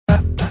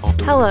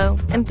Hello,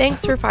 and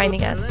thanks for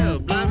finding us.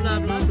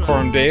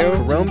 Coram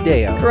Deo. Coram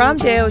Deo. Coram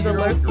Deo is a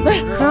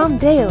Coram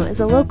Deo is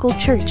a local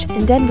church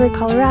in Denver,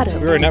 Colorado.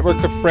 We're a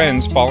network of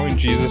friends following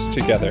Jesus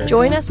together.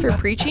 Join us for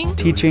preaching,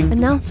 teaching,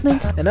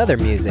 announcements, and other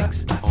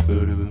musings.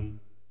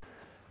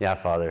 Yeah,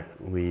 Father,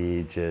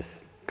 we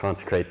just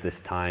consecrate this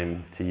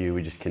time to you.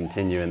 We just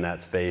continue in that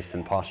space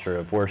and posture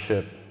of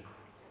worship.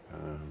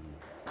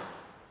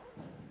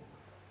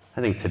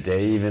 I think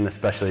today, even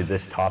especially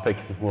this topic,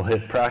 we'll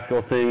hit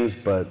practical things,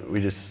 but I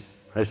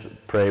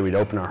just pray we'd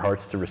open our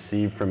hearts to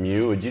receive from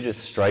you. Would you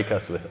just strike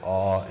us with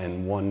awe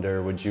and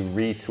wonder? Would you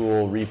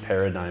retool,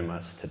 reparadigm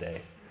us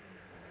today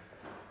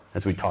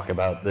as we talk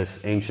about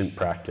this ancient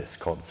practice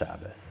called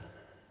Sabbath?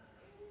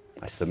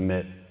 I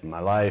submit my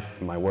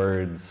life, my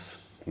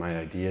words, my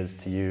ideas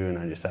to you, and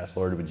I just ask,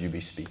 Lord, would you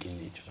be speaking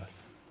to each of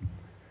us?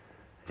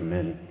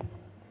 Amen.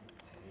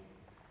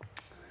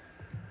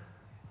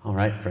 All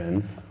right,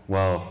 friends.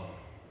 Well,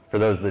 for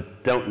those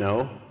that don't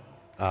know,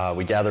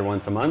 we gather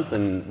once a month,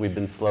 and we've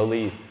been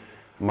slowly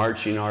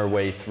marching our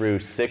way through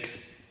 6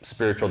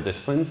 spiritual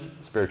disciplines,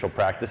 spiritual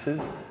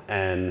practices,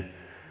 and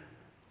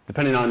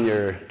depending on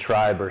your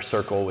tribe or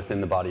circle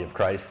within the body of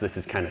Christ, this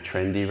is kind of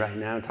trendy right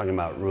now, talking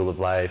about rule of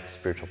life,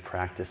 spiritual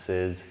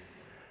practices.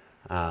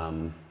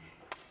 Not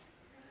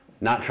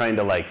trying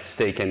to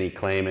stake any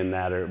claim in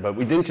that, but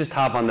we didn't just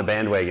hop on the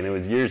bandwagon. It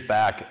was years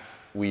back,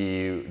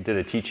 we did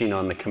a teaching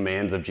on the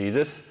commands of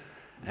Jesus,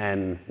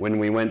 and when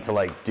we went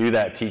to do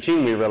that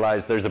teaching, we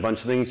realized there's a bunch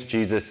of things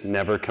Jesus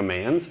never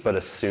commands, but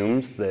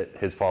assumes that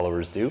his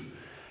followers do.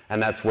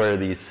 And that's where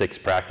these 6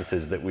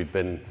 practices that we've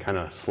been kind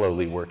of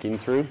slowly working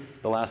through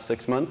the last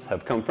 6 months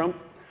have come from.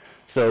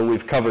 So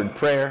we've covered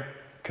prayer,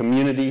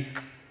 community,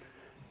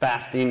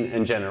 fasting,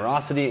 and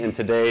generosity. And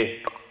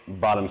today,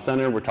 bottom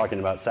center, we're talking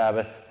about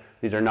Sabbath.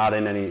 These are not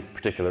in any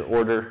particular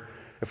order.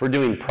 If we're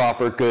doing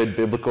proper, good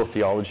biblical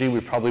theology,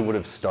 we probably would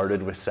have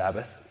started with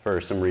Sabbath for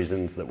some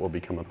reasons that will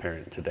become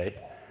apparent today.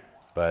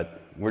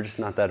 But we're just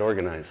not that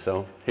organized.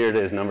 So here it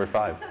is, number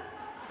 5.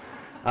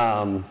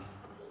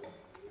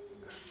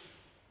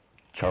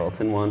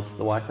 Charlton wants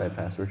the Wi-Fi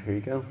password. Here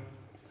you go.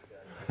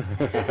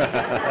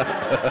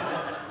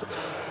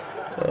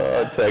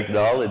 Oh,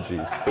 technology,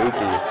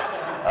 spooky.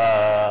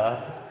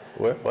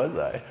 Where was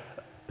I?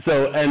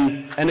 So,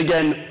 and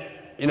again,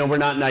 we're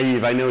not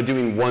naive. I know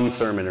doing one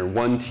sermon or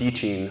one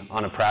teaching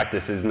on a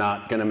practice is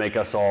not going to make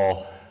us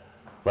all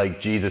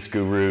like Jesus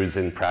gurus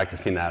in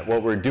practicing that.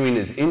 What we're doing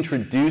is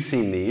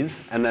introducing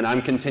these, and then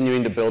I'm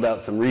continuing to build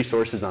out some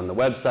resources on the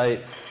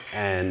website,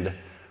 and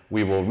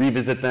we will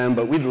revisit them.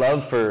 But we'd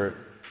love for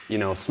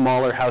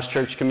smaller house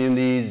church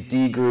communities,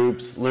 D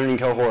groups, learning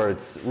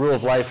cohorts, rule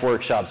of life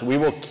workshops. We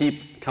will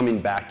keep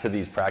coming back to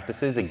these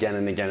practices again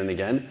and again and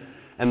again.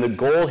 And the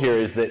goal here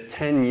is that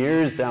 10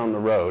 years down the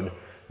road,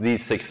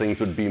 these 6 things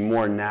would be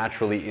more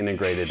naturally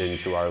integrated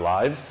into our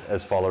lives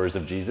as followers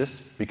of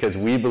Jesus, because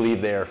we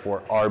believe they are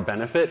for our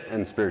benefit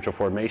and spiritual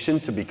formation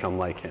to become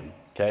like him,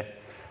 okay?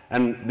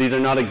 And these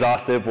are not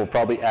exhaustive. We'll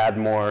probably add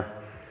more,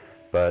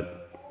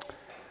 but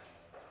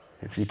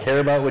if you care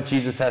about what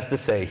Jesus has to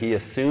say, he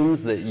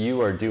assumes that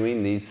you are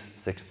doing these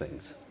 6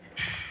 things.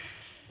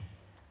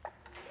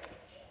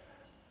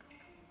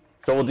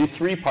 So we'll do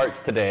 3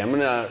 parts today. I'm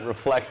going to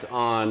reflect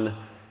on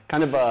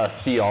kind of a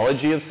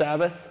theology of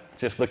Sabbath,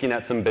 just looking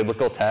at some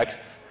biblical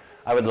texts.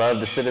 I would love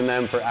to sit in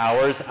them for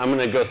hours. I'm going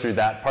to go through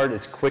that part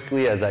as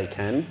quickly as I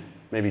can,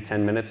 maybe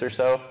 10 minutes or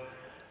so.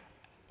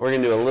 We're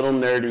going to do a little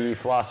nerdy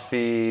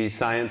philosophy,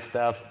 science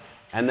stuff,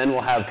 and then we'll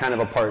have kind of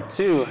a part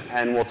 2,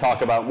 and we'll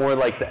talk about more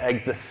like the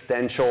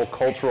existential,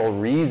 cultural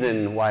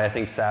reason why I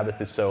think Sabbath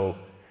is so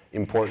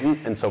important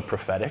and so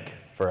prophetic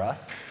for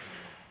us.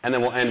 And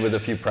then we'll end with a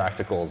few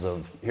practicals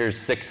of, here's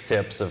 6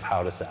 tips of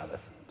how to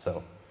Sabbath.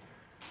 So,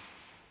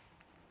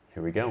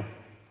 here we go.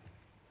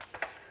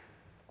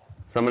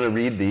 So I'm going to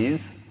read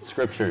these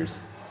scriptures.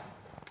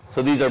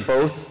 So these are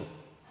both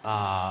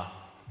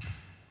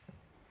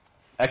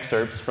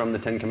excerpts from the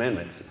 10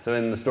 Commandments. So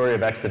in the story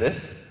of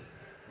Exodus,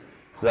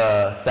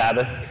 the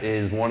Sabbath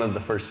is one of the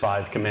first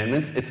 5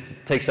 commandments. It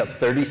takes up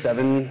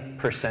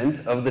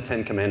 37% of the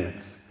 10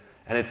 Commandments.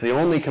 And it's the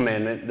only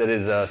commandment that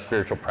is a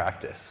spiritual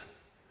practice.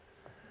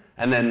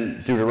 And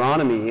then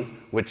Deuteronomy,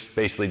 which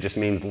basically just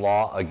means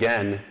law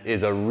again,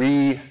 is a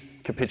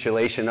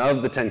recapitulation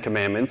of the 10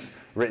 Commandments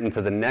written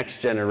to the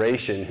next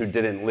generation who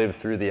didn't live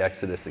through the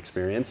Exodus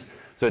experience.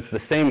 So it's the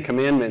same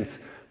commandments,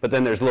 but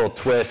then there's a little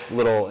twist,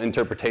 little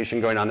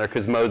interpretation going on there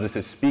because Moses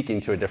is speaking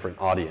to a different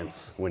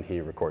audience when he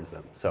records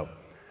them. So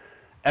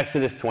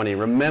Exodus 20,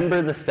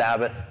 remember the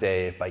Sabbath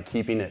day by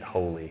keeping it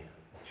holy.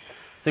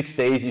 6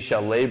 days you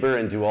shall labor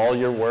and do all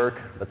your work,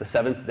 but the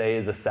 7th day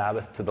is a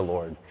Sabbath to the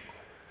Lord,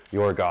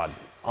 your God.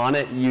 On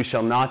it you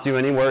shall not do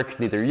any work,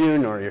 neither you,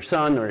 nor your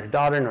son, nor your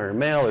daughter, nor your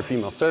male or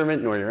female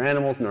servant, nor your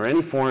animals, nor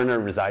any foreigner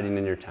residing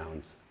in your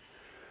towns.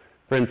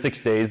 For in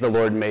 6 days the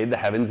Lord made the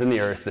heavens and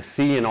the earth, the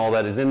sea and all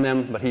that is in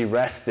them, but he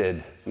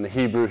rested. In the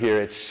Hebrew here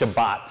it's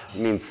Shabbat,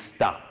 means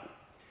stop,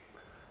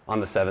 on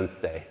the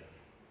 7th day.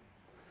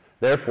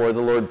 Therefore the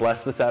Lord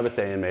blessed the Sabbath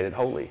day and made it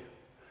holy.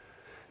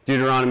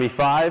 Deuteronomy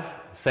 5,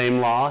 same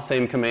law,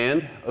 same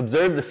command.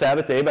 Observe the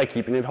Sabbath day by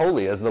keeping it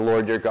holy, as the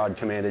Lord your God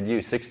commanded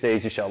you. 6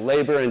 days you shall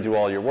labor and do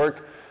all your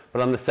work,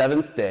 but on the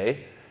seventh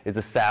day is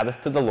a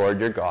Sabbath to the Lord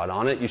your God.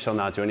 On it you shall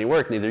not do any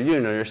work, neither you,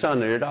 nor your son,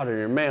 nor your daughter, nor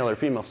your male or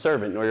female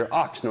servant, nor your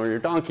ox, nor your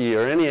donkey,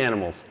 or any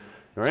animals,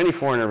 nor any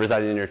foreigner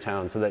residing in your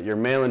town, so that your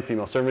male and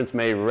female servants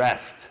may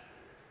rest.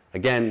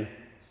 Again,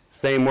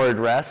 same word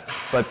rest,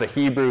 but the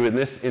Hebrew in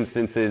this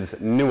instance is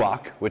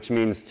nuach, which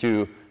means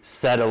to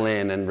settle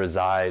in and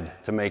reside,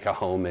 to make a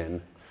home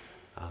in,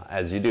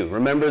 as you do.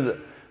 Remember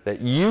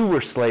that you were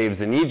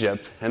slaves in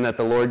Egypt, and that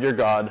the Lord your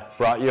God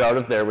brought you out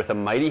of there with a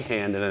mighty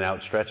hand and an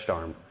outstretched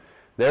arm.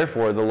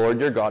 Therefore, the Lord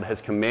your God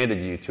has commanded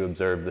you to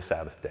observe the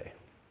Sabbath day.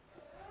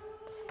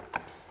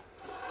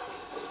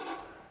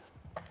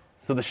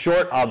 So the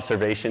short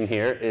observation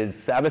here is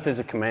Sabbath is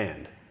a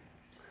command.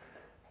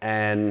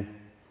 And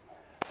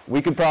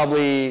we could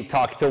probably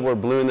talk till we're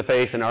blue in the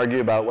face and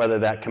argue about whether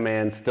that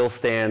command still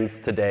stands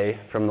today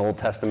from the Old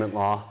Testament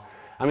law.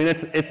 I mean,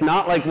 it's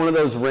not like one of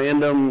those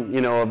random,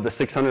 of the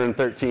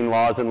 613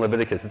 laws in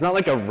Leviticus. It's not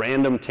like a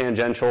random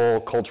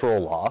tangential cultural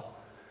law.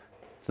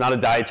 It's not a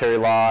dietary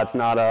law. It's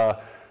not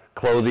a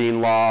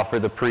clothing law for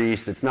the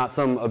priest. It's not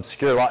some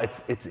obscure law.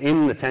 It's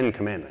in the Ten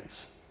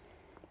Commandments.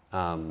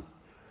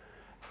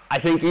 I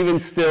think even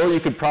still,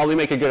 you could probably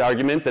make a good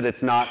argument that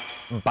it's not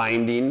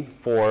binding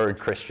for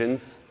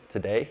Christians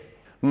today.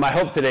 My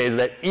hope today is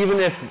that even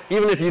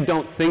if you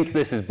don't think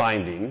this is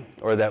binding,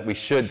 or that we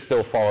should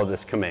still follow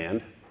this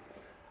command,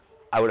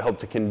 I would hope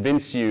to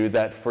convince you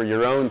that for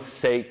your own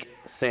sake,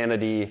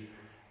 sanity,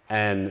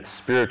 and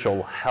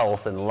spiritual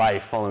health and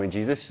life following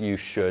Jesus, you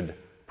should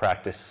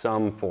practice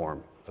some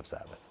form of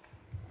Sabbath.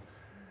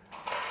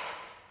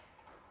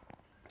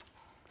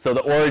 So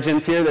the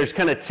origins here, there's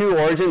kind of two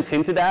origins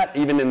hinted at,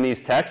 even in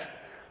these texts.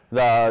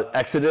 The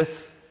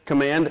Exodus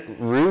command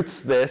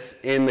roots this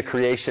in the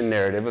creation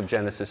narrative of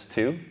Genesis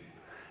 2.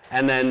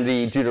 And then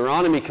the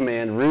Deuteronomy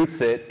command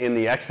roots it in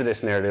the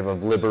Exodus narrative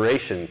of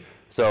liberation.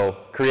 So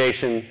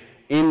creation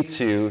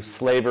into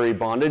slavery,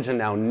 bondage, and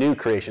now new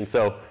creation.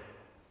 So,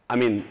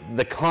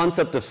 the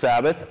concept of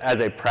Sabbath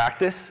as a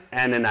practice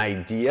and an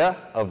idea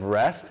of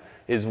rest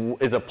is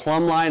a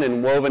plumb line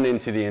and woven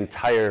into the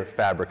entire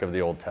fabric of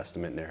the Old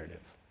Testament narrative.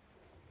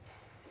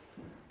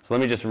 So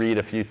let me just read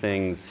a few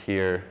things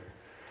here.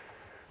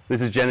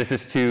 This is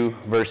Genesis 2,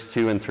 verse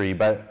 2 and 3.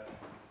 So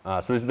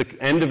this is the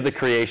end of the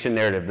creation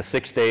narrative. The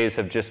 6 days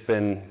have just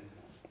been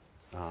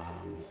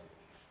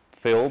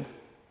filled,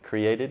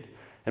 created.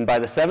 And by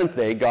the seventh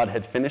day, God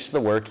had finished the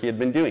work he had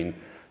been doing.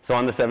 So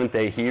on the seventh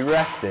day, he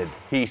rested.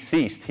 He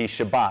ceased. He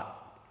Shabbat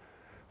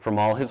from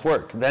all his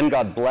work. Then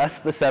God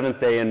blessed the seventh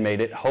day and made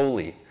it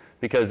holy,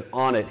 because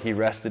on it he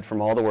rested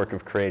from all the work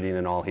of creating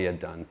and all he had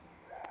done.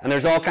 And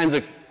there's all kinds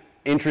of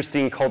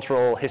interesting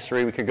cultural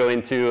history we could go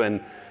into,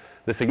 and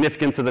the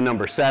significance of the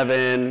number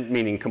 7,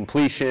 meaning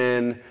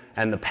completion,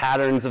 and the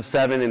patterns of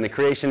 7 in the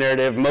creation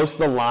narrative. Most of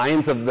the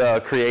lines of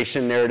the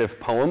creation narrative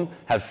poem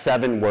have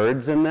 7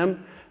 words in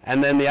them.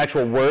 And then the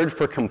actual word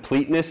for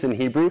completeness in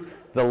Hebrew,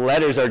 the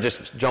letters are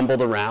just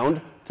jumbled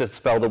around to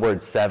spell the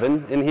word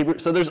 7 in Hebrew.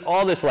 So there's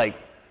all this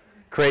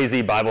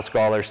crazy Bible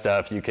scholar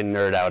stuff you can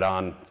nerd out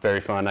on. It's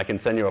very fun. I can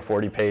send you a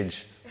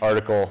 40-page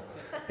article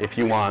if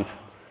you want.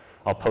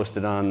 I'll post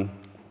it on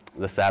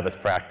the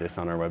Sabbath practice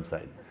on our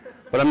website.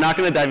 But I'm not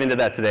going to dive into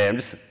that today.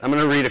 I'm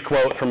going to read a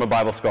quote from a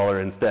Bible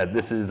scholar instead.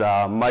 This is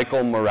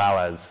Michael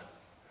Morales.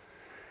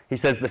 He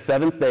says, "The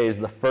seventh day is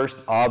the first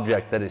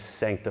object that is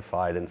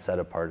sanctified and set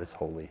apart as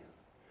holy.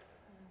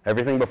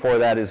 Everything before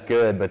that is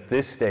good, but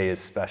this day is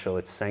special.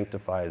 It's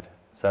sanctified,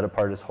 set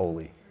apart as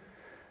holy.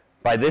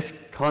 By this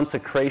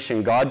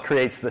consecration, God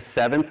creates the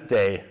seventh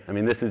day."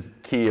 This is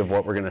key of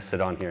what we're going to sit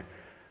on here.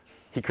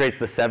 He creates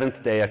the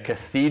seventh day a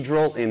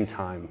cathedral in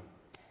time.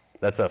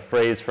 That's a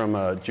phrase from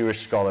a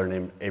Jewish scholar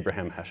named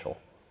Abraham Heschel.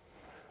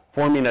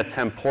 Forming a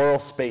temporal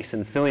space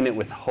and filling it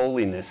with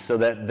holiness, so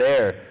that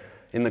there,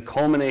 in the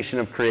culmination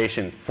of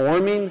creation,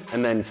 forming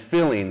and then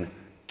filling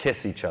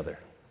kiss each other.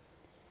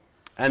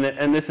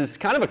 And this is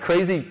kind of a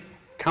crazy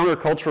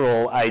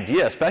countercultural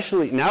idea,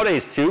 especially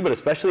nowadays too, but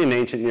especially in the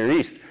ancient Near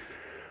East.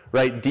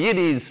 Right?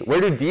 Deities,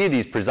 where do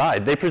deities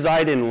preside? They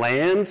preside in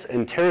lands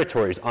and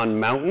territories, on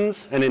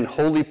mountains and in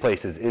holy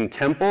places, in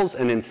temples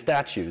and in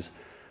statues.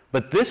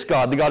 But this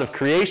God, the God of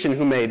creation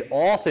who made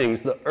all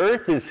things, the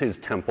earth is his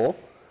temple,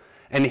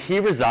 and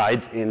he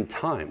resides in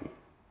time.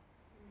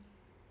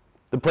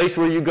 The place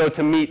where you go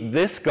to meet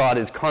this God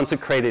is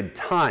consecrated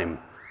time,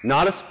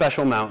 not a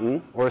special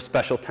mountain or a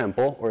special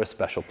temple or a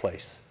special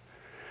place.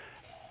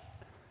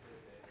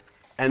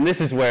 And this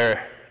is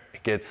where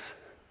it gets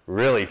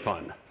really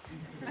fun.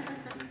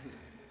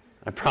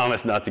 I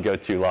promise not to go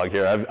too long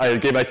here. I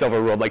gave myself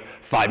a rule,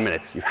 5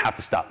 minutes. You have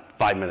to stop,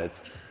 5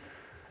 minutes.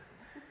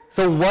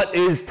 So what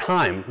is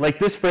time?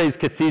 This phrase,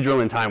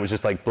 cathedral in time, was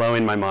just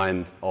blowing my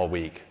mind all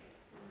week.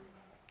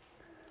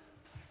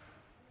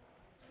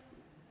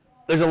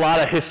 There's a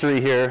lot of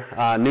history here.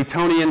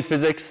 Newtonian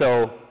physics,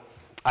 so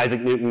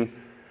Isaac Newton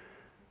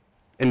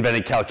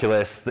invented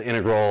calculus, the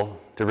integral,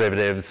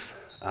 derivatives,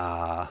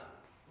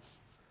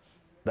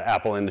 the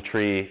apple in the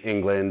tree,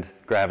 England,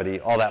 gravity,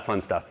 all that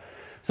fun stuff.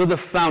 So the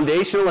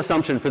foundational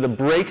assumption for the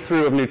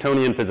breakthrough of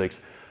Newtonian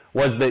physics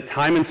was that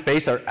time and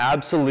space are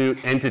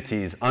absolute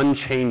entities,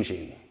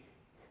 unchanging,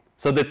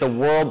 so that the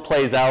world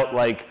plays out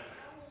like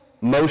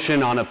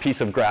motion on a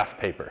piece of graph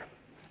paper.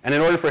 And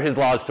in order for his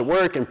laws to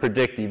work and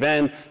predict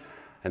events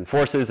and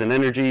forces and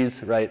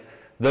energies, right,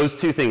 those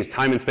two things,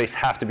 time and space,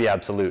 have to be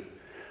absolute.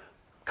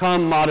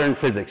 Come modern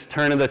physics,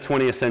 turn of the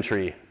 20th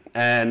century,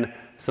 and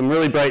some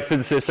really bright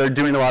physicists are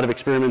doing a lot of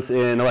experiments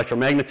in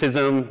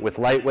electromagnetism with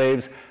light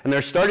waves, and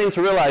they're starting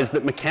to realize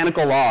that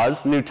mechanical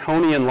laws,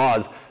 Newtonian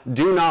laws,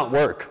 do not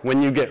work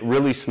when you get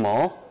really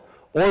small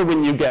or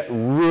when you get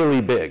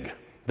really big.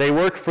 They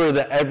work for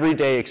the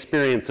everyday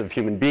experience of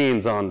human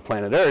beings on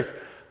planet Earth,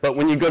 but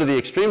when you go to the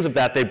extremes of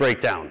that, they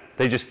break down.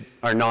 They just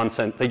are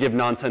they give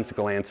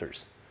nonsensical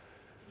answers.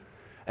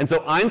 And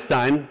so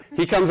Einstein,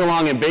 he comes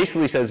along and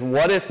basically says,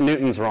 what if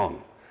Newton's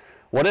wrong?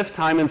 What if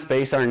time and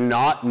space are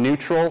not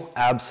neutral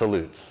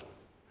absolutes?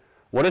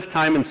 What if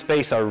time and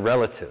space are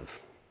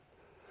relative?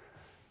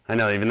 I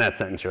know, even that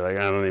sentence, you're like,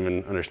 I don't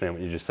even understand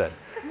what you just said.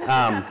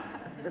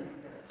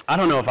 I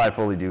don't know if I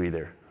fully do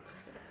either.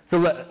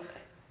 So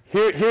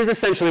here's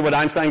essentially what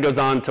Einstein goes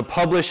on to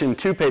publish in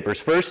two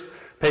papers. First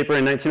paper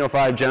in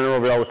 1905,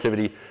 General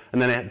Relativity,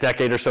 and then a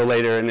decade or so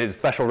later in his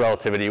Special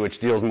Relativity, which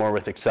deals more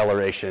with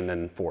acceleration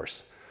and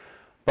force.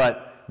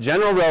 But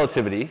General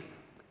Relativity,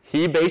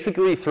 he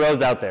basically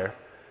throws out there,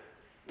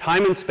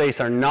 time and space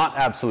are not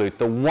absolute.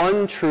 The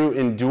one true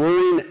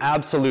enduring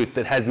absolute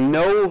that has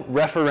no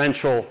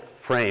referential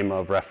frame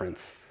of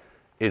reference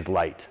is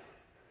light.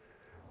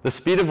 The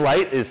speed of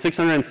light is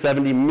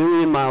 670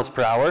 million miles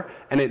per hour,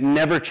 and it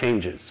never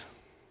changes.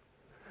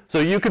 So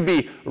you could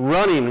be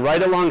running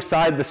right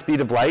alongside the speed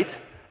of light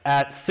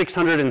at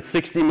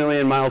 660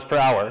 million miles per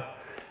hour,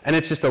 and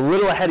it's just a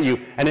little ahead of you,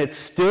 and it's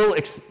still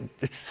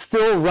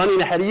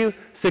running ahead of you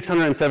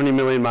 670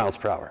 million miles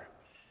per hour.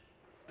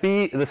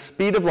 The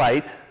speed of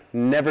light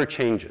never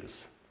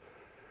changes.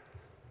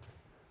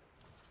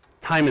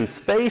 Time and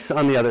space,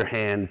 on the other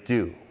hand,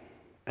 do,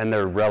 and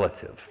they're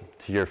relative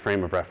to your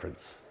frame of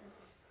reference.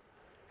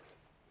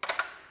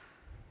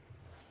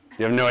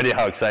 You have no idea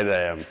how excited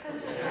I am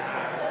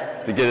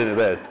to get into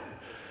this.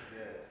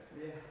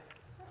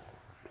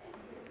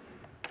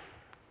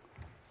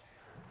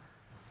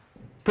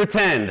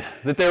 Pretend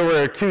that there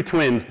were two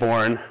twins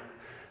born.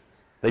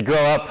 They grow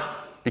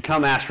up,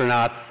 become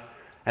astronauts,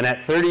 and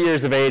at 30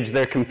 years of age,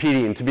 they're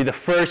competing to be the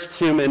first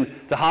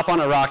human to hop on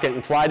a rocket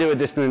and fly to a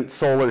distant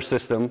solar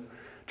system,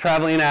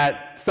 traveling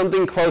at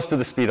something close to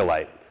the speed of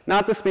light.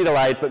 Not the speed of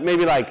light, but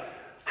maybe like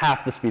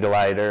half the speed of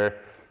light or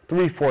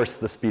 3/4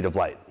 the speed of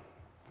light.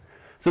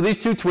 So these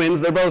two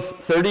twins, they're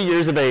both 30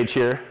 years of age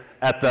here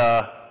at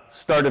the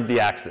start of the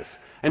axis.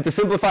 And to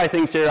simplify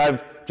things here,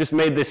 I've just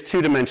made this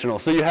two-dimensional.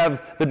 So you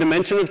have the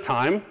dimension of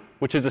time,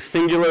 which is a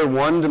singular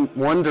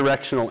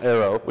one-directional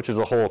arrow, which is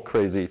a whole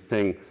crazy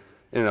thing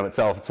in and of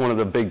itself. It's one of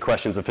the big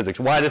questions of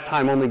physics. Why does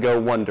time only go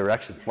one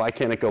direction? Why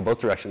can't it go both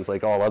directions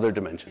like all other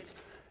dimensions?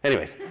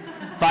 Anyways,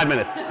 5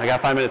 minutes. I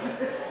got 5 minutes.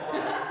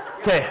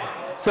 Okay,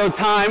 so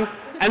time,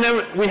 and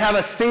then we have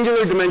a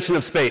singular dimension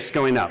of space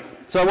going up.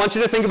 So I want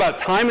you to think about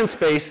time and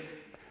space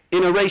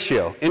in a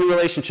ratio, in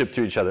relationship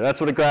to each other.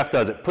 That's what a graph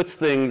does. It puts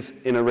things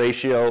in a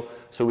ratio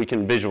so we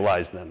can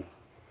visualize them.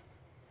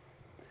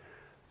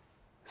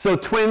 So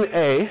twin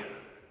A,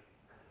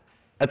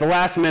 at the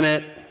last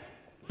minute,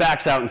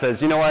 backs out and says,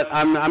 you know what,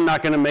 I'm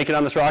not going to make it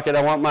on this rocket.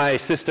 I want my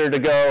sister to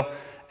go.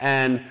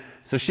 And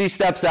so she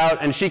steps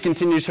out and she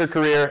continues her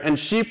career and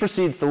she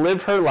proceeds to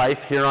live her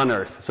life here on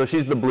Earth. So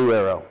she's the blue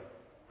arrow.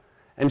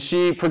 And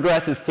she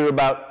progresses through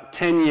about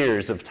 10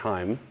 years of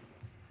time.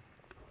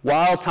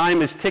 While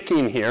time is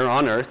ticking here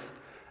on Earth,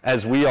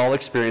 as we all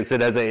experience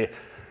it as a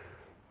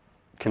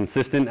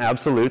consistent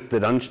absolute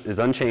that is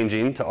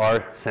unchanging to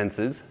our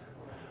senses,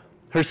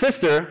 her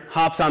sister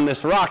hops on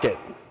this rocket,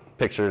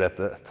 pictured at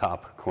the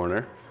top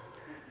corner,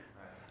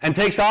 and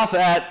takes off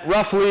at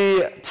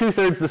roughly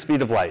 2/3 the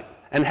speed of light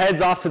and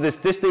heads off to this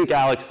distant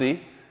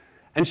galaxy,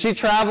 and she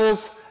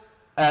travels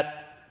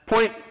at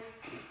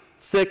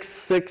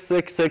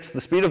 0.6666 the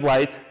speed of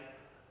light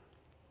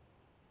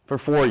for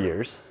 4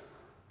 years.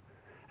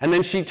 And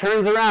then she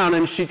turns around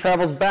and she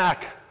travels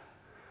back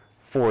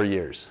 4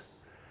 years.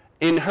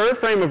 In her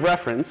frame of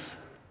reference,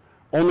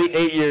 only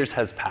 8 years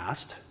has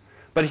passed.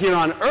 But here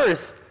on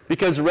Earth,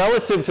 because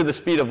relative to the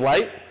speed of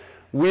light,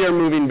 we are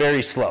moving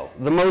very slow.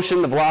 The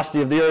motion, the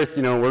velocity of the Earth,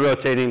 we're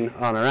rotating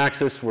on our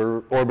axis,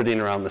 we're orbiting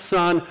around the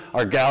sun,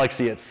 our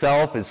galaxy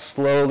itself is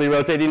slowly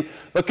rotating.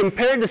 But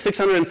compared to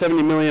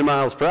 670 million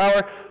miles per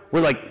hour,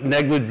 we're like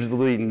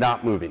negligibly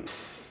not moving.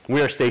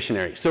 We are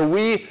stationary. So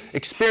we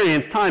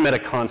experience time at a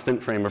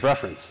constant frame of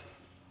reference,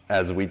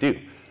 as we do.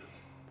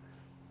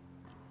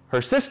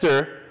 Her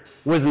sister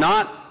was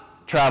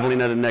not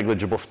traveling at a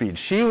negligible speed.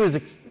 She was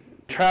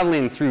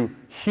traveling through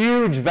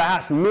huge,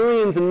 vast,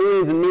 millions and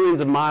millions and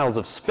millions of miles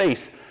of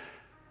space.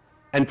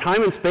 And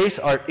time and space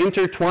are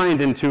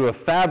intertwined into a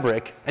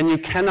fabric, and you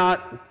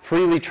cannot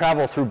freely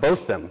travel through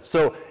both of them.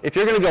 So if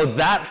you're going to go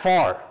that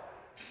far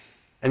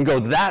and go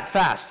that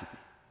fast,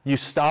 you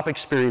stop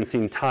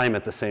experiencing time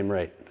at the same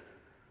rate.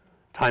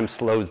 Time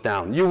slows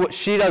down.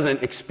 She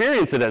doesn't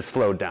experience it as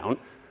slowed down,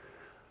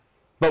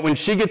 but when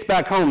she gets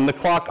back home, the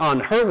clock on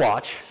her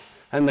watch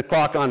and the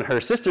clock on her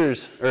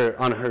sister's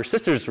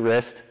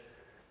wrist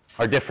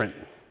are different.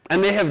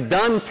 And they have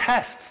done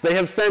tests. They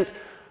have sent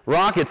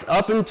rockets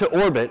up into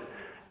orbit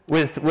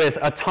with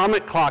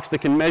atomic clocks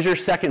that can measure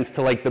seconds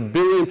to like the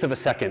billionth of a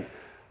second,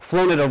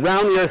 flown it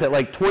around the Earth at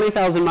like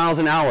 20,000 miles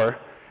an hour,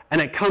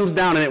 and it comes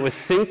down and it was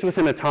synced with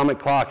an atomic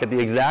clock at the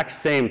exact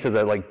same to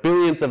the like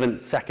billionth of a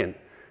second.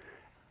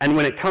 And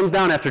when it comes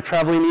down after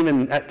traveling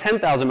even at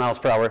 10,000 miles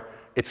per hour,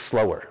 it's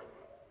slower.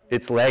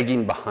 It's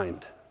lagging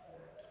behind.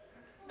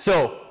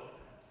 So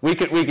we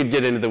could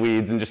get into the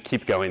weeds and just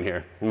keep going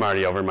here. I'm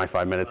already over my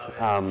 5 minutes.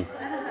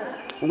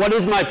 What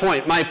is my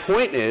point? My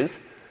point is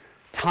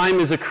time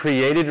is a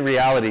created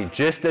reality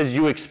just as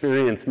you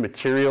experience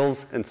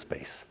materials and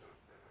space.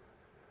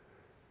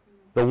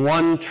 The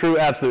one true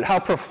absolute. How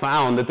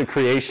profound that the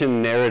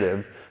creation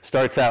narrative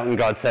starts out and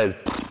God says,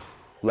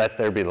 let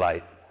there be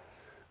light.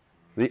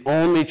 The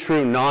only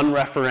true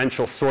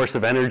non-referential source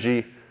of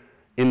energy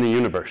in the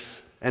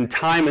universe. And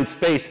time and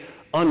space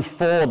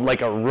unfold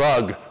like a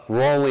rug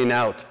rolling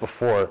out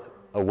before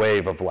a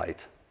wave of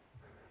light.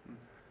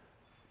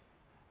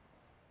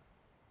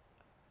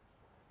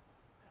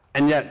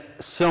 And yet,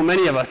 so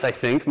many of us, I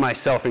think,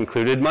 myself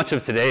included, much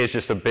of today is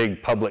just a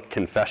big public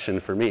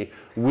confession for me.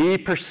 We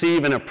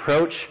perceive and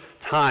approach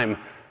time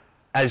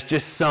as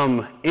just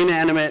some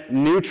inanimate,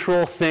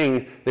 neutral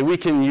thing that we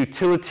can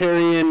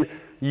utilitarian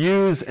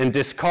use and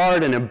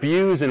discard and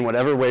abuse in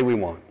whatever way we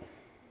want.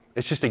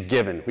 It's just a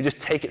given. We just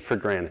take it for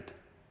granted.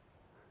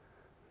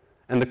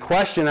 And the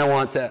question I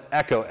want to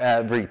echo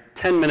every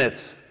 10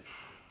 minutes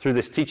through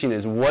this teaching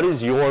is, what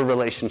is your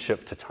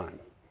relationship to time?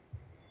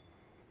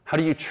 How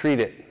do you treat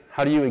it?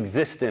 How do you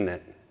exist in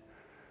it?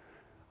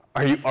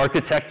 Are you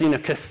architecting a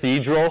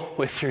cathedral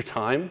with your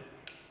time?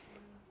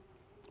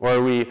 Or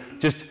are we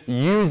just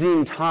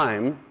using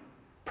time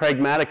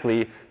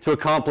pragmatically to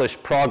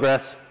accomplish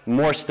progress,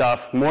 more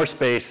stuff, more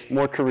space,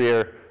 more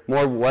career,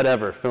 more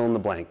whatever, fill in the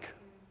blank?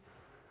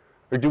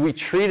 Or do we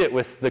treat it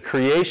with the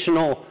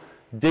creational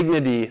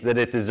dignity that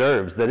it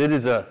deserves, that it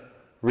is a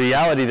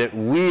reality that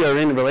we are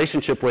in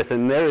relationship with,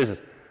 and there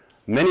is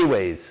many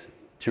ways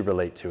to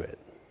relate to it.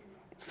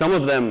 Some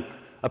of them,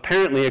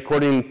 apparently,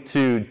 according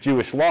to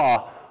Jewish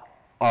law,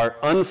 are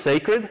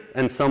unsacred,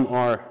 and some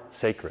are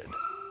sacred.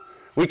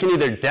 We can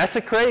either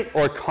desecrate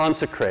or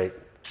consecrate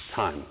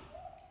time.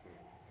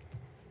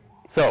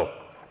 So,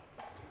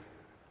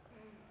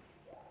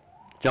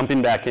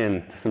 jumping back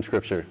into some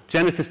scripture.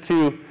 Genesis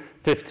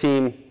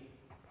 2:15,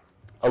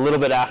 a little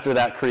bit after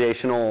that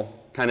creational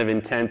kind of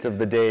intent of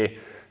the day,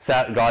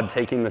 God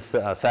taking the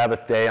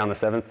Sabbath day on the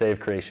seventh day of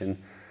creation, it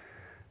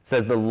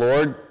says, the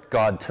Lord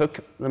God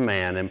took the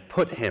man and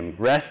put him,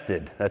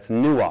 rested, that's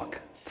nuach.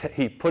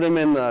 He put him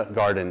in the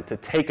garden to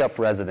take up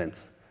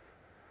residence,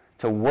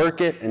 to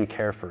work it and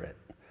care for it.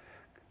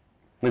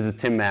 This is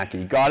Tim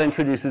Mackey. God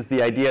introduces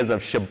the ideas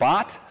of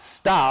Shabbat,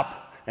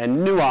 stop,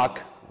 and nuach,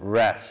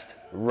 rest,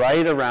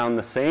 right around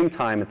the same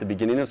time at the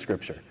beginning of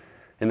Scripture.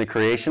 In the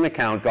creation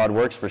account, God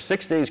works for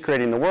 6 days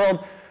creating the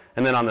world,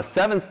 and then on the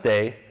seventh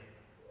day,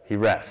 he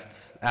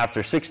rests.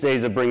 After 6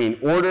 days of bringing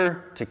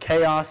order to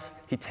chaos,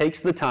 he takes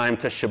the time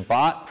to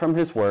Shabbat from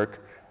his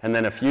work, and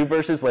then a few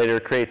verses later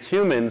creates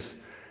humans,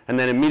 and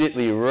then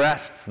immediately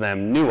rests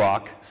them,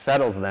 nuach,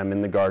 settles them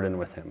in the garden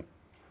with him.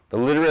 The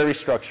literary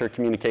structure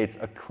communicates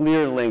a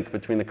clear link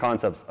between the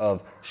concepts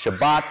of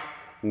Shabbat,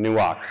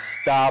 nuach,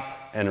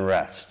 stop, and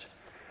rest.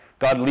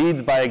 God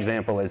leads by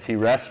example as he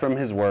rests from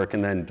his work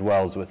and then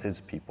dwells with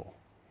his people.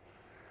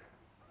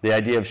 The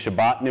idea of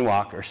Shabbat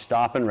nuach, or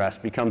stop and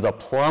rest, becomes a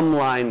plumb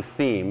line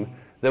theme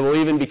that will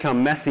even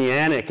become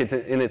messianic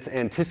in its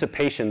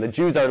anticipation. The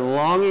Jews are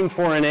longing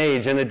for an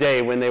age and a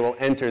day when they will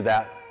enter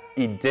that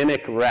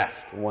Edenic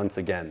rest once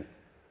again.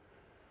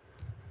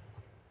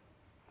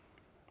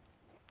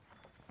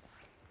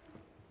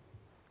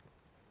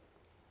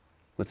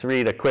 Let's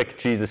read a quick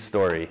Jesus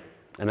story,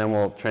 and then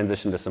we'll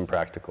transition to some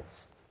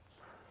practicals.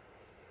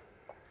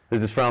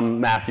 This is from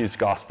Matthew's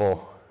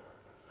Gospel,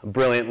 a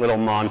brilliant little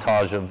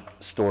montage of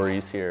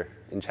stories here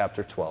in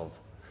chapter 12.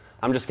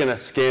 I'm just going to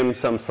skim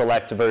some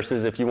select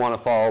verses. If you want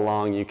to follow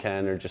along, you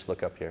can, or just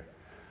look up here.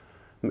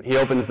 He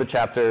opens the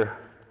chapter.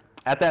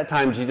 At that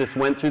time, Jesus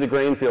went through the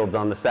grain fields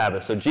on the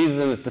Sabbath. So Jesus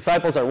and his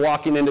disciples are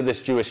walking into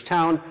this Jewish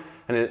town,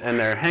 and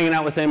they're hanging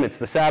out with him. It's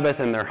the Sabbath,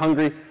 and they're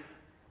hungry.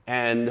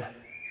 And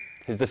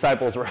his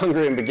disciples were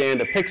hungry and began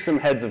to pick some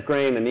heads of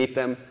grain and eat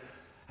them.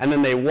 And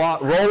then they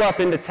roll up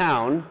into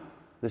town,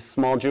 this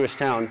small Jewish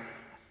town,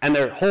 and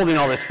they're holding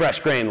all this fresh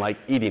grain, like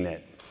eating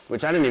it,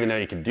 which I didn't even know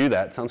you could do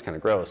that. It sounds kind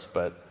of gross,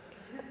 but...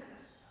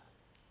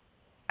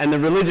 And the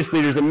religious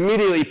leaders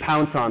immediately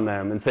pounce on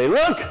them and say,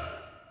 look,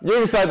 your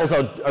disciples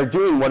are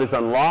doing what is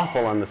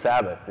unlawful on the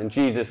Sabbath. And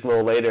Jesus, a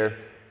little later,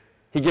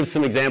 he gives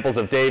some examples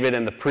of David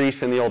and the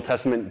priests in the Old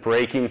Testament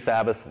breaking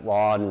Sabbath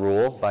law and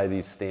rule by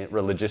these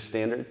religious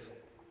standards.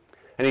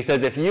 And he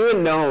says, if you had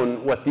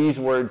known what these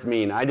words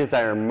mean, I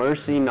desire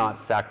mercy, not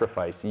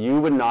sacrifice,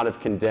 you would not have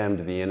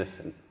condemned the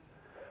innocent.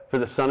 For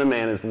the Son of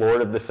Man is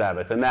Lord of the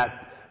Sabbath. And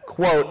that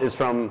quote is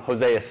from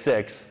Hosea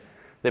 6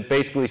 that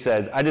basically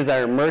says, I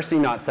desire mercy,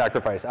 not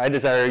sacrifice. I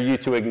desire you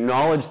to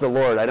acknowledge the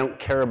Lord. I don't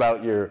care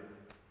about your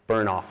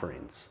burnt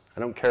offerings. I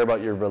don't care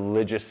about your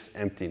religious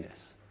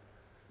emptiness.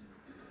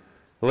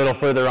 A little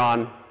further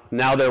on,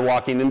 now they're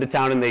walking into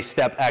town and they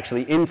step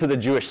actually into the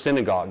Jewish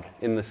synagogue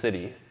in the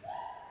city.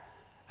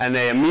 And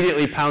they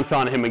immediately pounce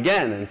on him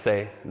again and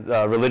say,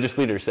 the religious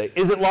leaders say,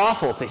 is it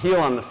lawful to heal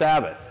on the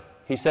Sabbath?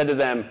 He said to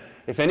them,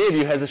 if any of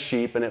you has a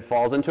sheep and it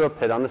falls into a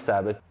pit on the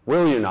Sabbath,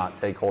 will you not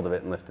take hold of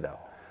it and lift it out?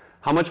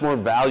 How much more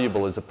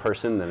valuable is a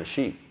person than a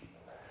sheep?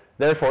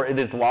 Therefore, it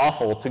is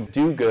lawful to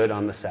do good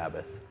on the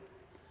Sabbath.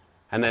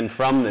 And then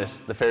from this,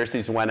 the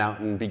Pharisees went out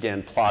and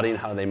began plotting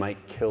how they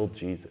might kill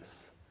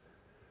Jesus.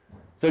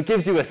 So it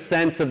gives you a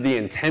sense of the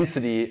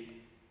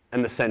intensity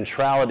and the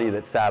centrality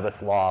that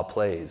Sabbath law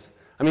plays.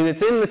 I mean,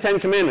 it's in the Ten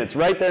Commandments,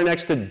 right there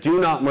next to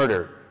do not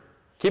murder.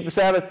 Keep the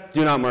Sabbath,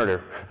 do not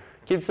murder.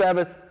 Keep the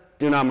Sabbath,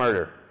 do not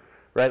murder.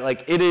 Right?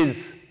 Like, it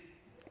is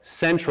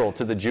central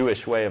to the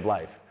Jewish way of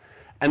life.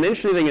 And the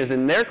interesting thing is,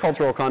 in their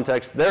cultural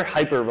context, they're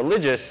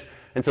hyper-religious,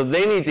 and so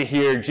they need to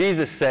hear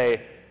Jesus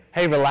say,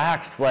 hey,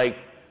 relax, like,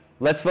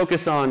 let's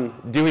focus on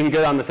doing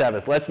good on the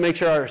Sabbath. Let's make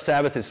sure our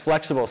Sabbath is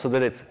flexible so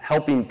that it's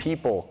helping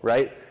people,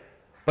 right?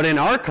 But in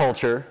our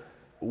culture,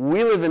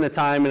 we live in a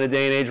time, in a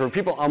day and age, where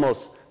people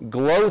almost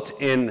gloat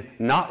in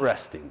not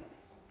resting.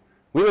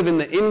 We live in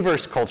the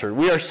inverse culture.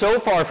 We are so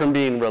far from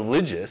being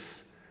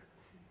religious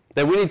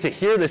that we need to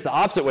hear this the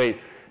opposite way.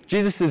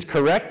 Jesus is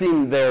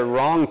correcting their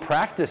wrong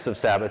practice of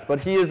Sabbath,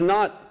 but he is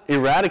not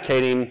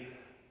eradicating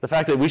the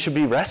fact that we should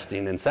be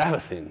resting and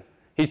Sabbathing.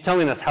 He's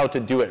telling us how to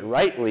do it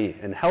rightly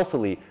and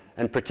healthily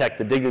and protect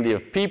the dignity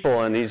of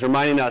people, and he's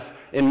reminding us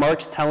in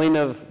Mark's telling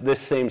of this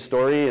same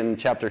story in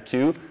chapter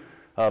 2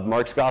 of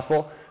Mark's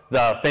Gospel,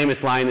 the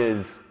famous line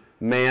is,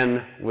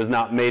 man was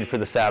not made for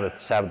the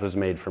Sabbath was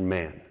made for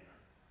man.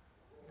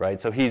 Right?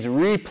 So he's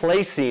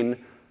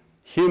replacing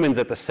humans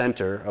at the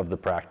center of the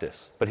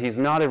practice, but he's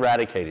not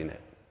eradicating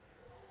it.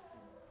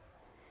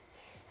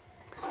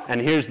 And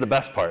here's the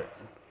best part.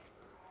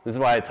 This is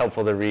why it's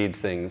helpful to read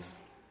things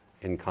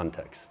in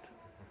context.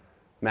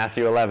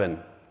 Matthew 11,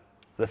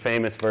 the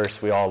famous verse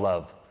we all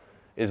love,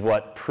 is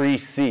what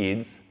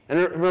precedes. And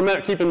remember,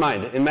 keep in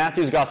mind, in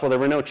Matthew's gospel, there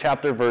were no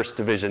chapter-verse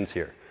divisions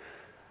here.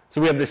 So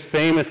we have this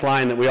famous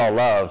line that we all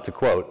love to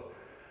quote,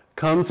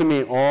 "Come to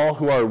me all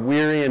who are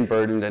weary and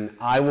burdened, and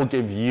I will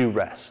give you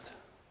rest.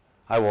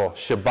 I will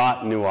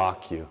Shabbat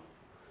nuach you.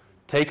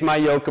 Take my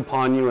yoke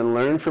upon you and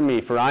learn from me,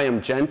 for I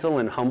am gentle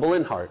and humble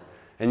in heart,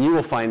 and you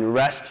will find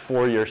rest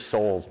for your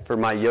souls, for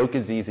my yoke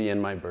is easy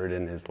and my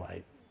burden is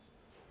light."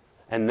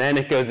 And then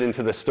it goes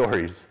into the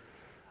stories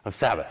of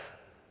Sabbath.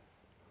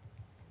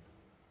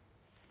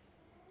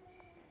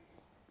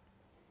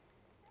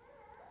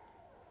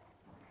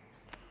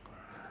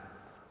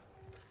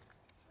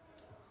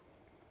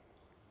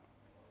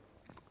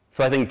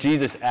 So I think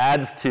Jesus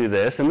adds to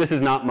this, and this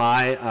is not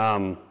my,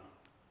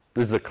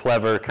 this is a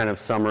clever kind of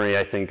summary,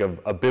 I think, of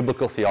a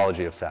biblical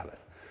theology of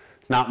Sabbath.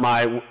 It's not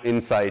my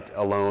insight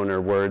alone or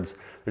words.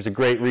 There's a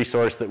great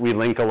resource that we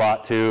link a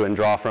lot to and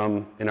draw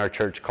from in our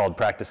church called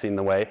Practicing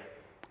the Way.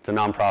 It's a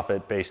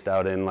nonprofit based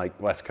out in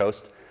West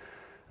Coast,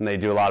 and they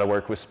do a lot of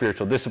work with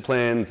spiritual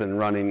disciplines and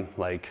running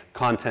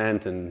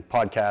content and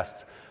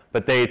podcasts.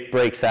 But they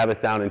break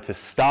Sabbath down into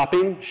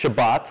stopping,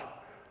 Shabbat,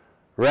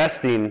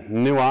 resting,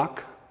 nuach,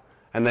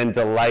 and then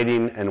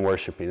delighting and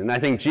worshiping. And I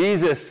think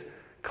Jesus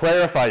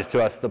clarifies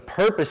to us the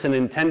purpose and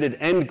intended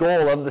end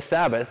goal of the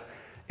Sabbath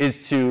is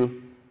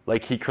to,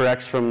 like he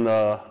corrects from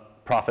the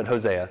prophet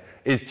Hosea,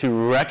 is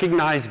to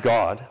recognize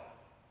God,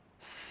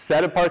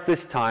 set apart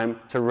this time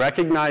to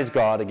recognize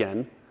God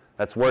again,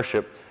 that's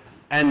worship,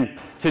 and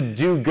to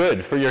do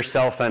good for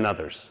yourself and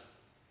others.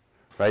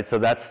 Right? So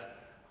that's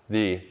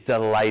the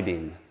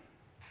delighting.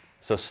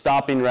 So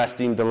stopping,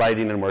 resting,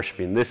 delighting, and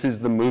worshiping. This is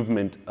the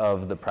movement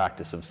of the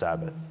practice of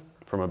Sabbath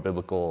from a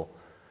biblical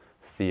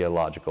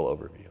theological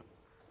overview.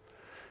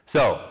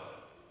 So,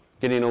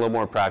 getting a little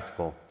more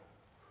practical.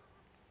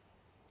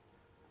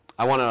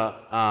 I want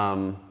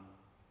to,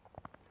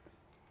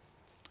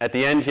 at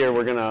the end here,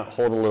 we're going to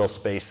hold a little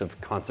space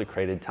of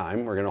consecrated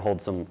time. We're going to hold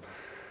some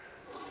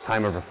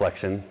time of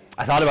reflection.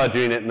 I thought about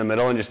doing it in the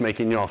middle and just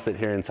making you all sit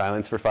here in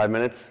silence for 5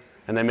 minutes,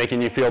 and then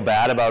making you feel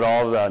bad about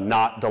all the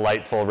not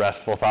delightful,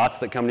 restful thoughts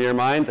that come to your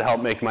mind to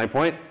help make my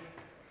point.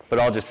 But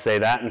I'll just say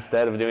that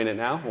instead of doing it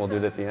now. We'll do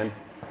it at the end.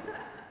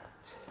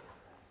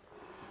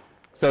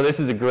 So this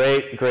is a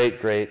great, great,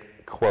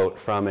 great quote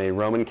from a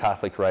Roman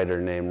Catholic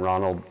writer named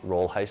Ronald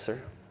Rolheiser.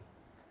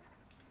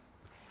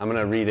 I'm going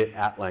to read it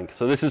at length.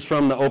 So this is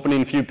from the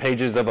opening few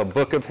pages of a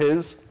book of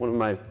his, one of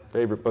my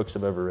favorite books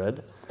I've ever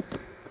read,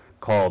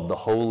 called The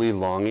Holy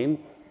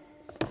Longing.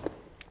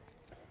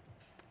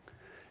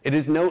 "It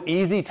is no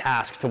easy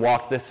task to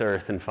walk this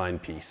earth and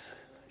find peace.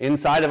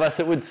 Inside of us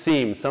it would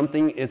seem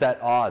something is at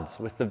odds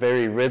with the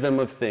very rhythm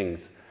of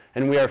things,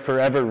 and we are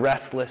forever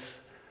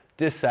restless,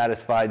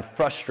 dissatisfied,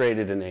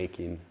 frustrated, and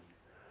aching.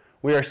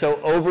 We are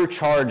so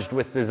overcharged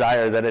with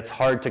desire that it's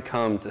hard to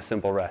come to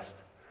simple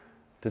rest.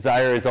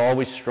 Desire is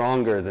always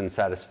stronger than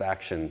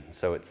satisfaction,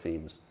 so it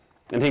seems.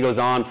 And he goes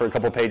on for a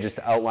couple pages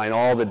to outline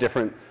all the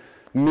different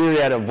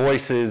myriad of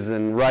voices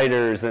and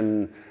writers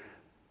and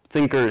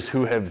thinkers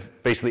who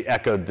have basically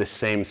echoed this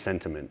same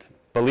sentiment,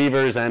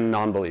 believers and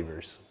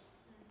non-believers.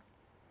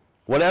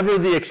 Whatever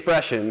the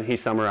expression, he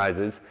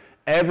summarizes,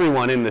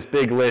 everyone in this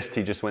big list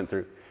he just went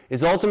through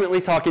is ultimately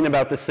talking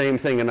about the same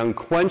thing: an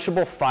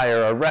unquenchable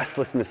fire, a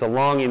restlessness, a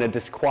longing, a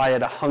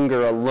disquiet, a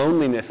hunger, a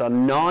loneliness, a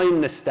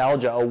gnawing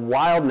nostalgia, a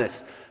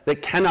wildness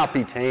that cannot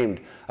be tamed,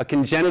 a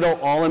congenital,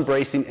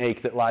 all-embracing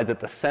ache that lies at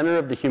the center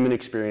of the human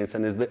experience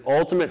and is the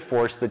ultimate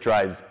force that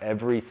drives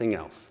everything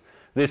else.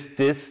 This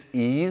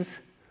dis-ease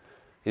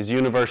is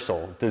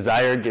universal.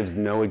 Desire gives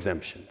no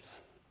exemptions.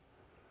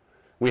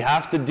 We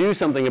have to do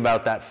something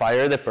about that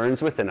fire that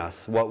burns within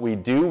us. What we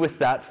do with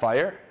that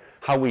fire,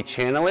 how we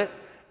channel it,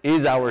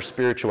 is our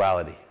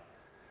spirituality.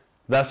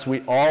 Thus,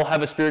 we all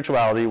have a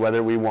spirituality,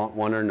 whether we want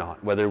one or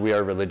not, whether we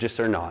are religious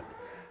or not.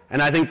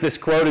 And I think this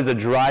quote is a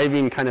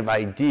driving kind of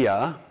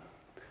idea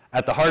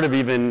at the heart of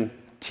even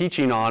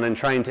teaching on and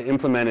trying to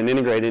implement and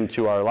integrate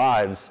into our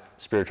lives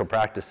spiritual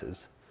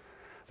practices.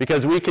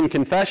 Because we can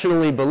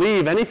confessionally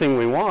believe anything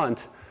we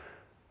want.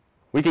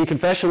 We can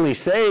confessionally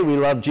say we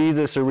love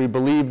Jesus or we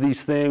believe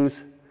these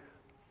things.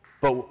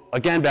 But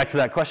again, back to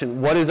that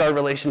question, what is our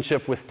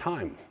relationship with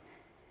time?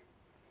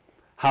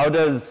 How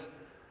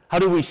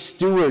do we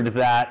steward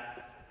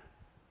that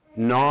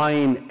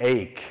gnawing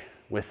ache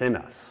within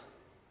us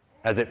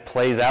as it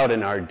plays out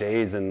in our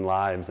days and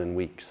lives and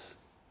weeks?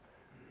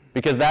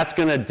 Because that's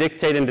going to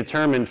dictate and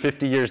determine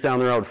 50 years down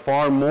the road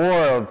far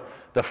more of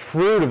the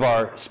fruit of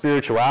our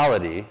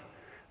spirituality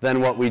than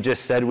what we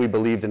just said we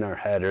believed in our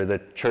head or the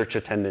church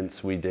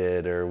attendance we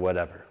did or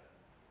whatever.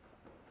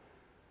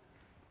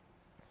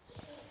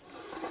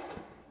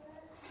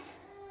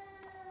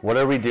 What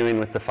are we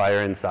doing with the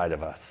fire inside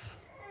of us?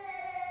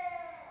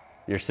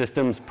 Your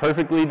system's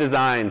perfectly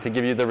designed to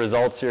give you the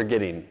results you're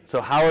getting.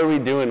 So how are we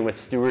doing with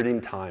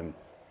stewarding time?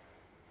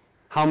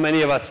 How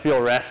many of us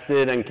feel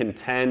rested and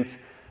content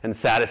and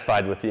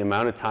satisfied with the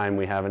amount of time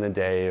we have in a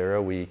day or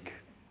a week?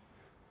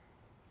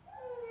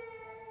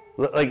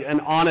 Like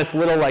an honest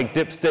little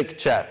dipstick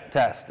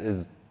test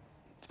is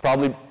it's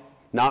probably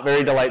not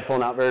very delightful,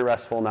 not very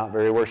restful, not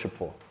very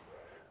worshipful.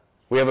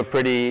 We have a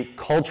pretty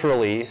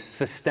culturally,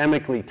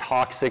 systemically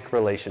toxic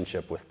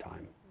relationship with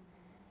time.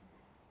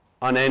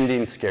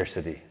 Unending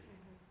scarcity.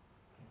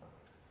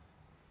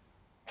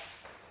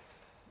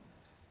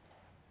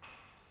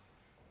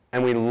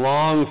 And we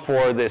long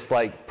for this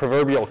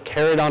proverbial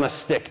carrot on a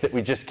stick that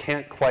we just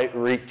can't quite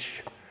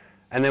reach.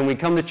 And then we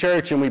come to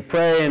church and we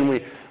pray and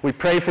we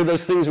pray for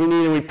those things we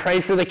need and we pray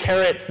for the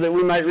carrots that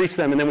we might reach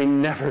them, and then we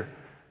never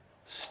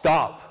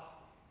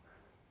stop.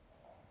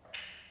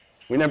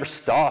 We never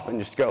stop and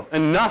just go,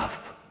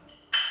 enough.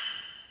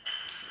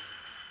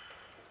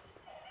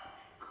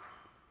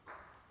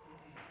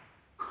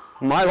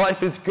 My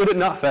life is good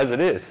enough as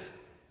it is.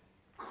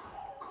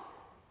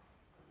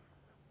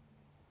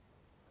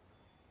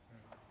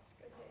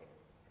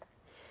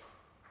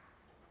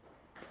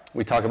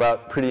 We talk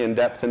about pretty in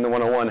depth in the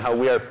 101 how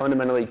we are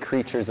fundamentally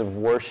creatures of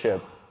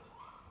worship,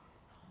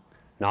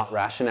 not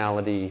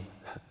rationality.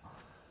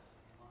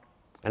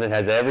 And it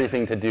has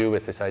everything to do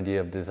with this idea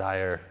of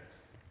desire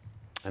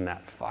and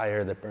that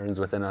fire that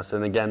burns within us.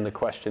 And again, the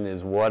question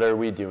is, what are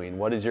we doing?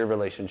 What is your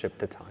relationship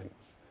to time?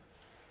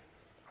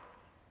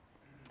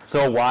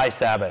 So why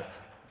Sabbath?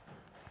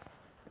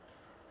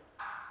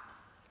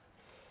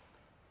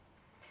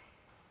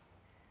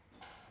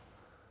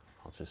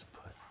 I'll just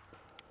put.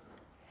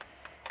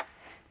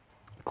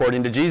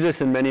 According to Jesus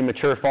and many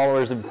mature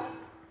followers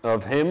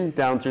of him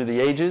down through the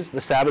ages,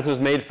 the Sabbath was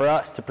made for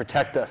us to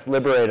protect us,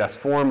 liberate us,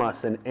 form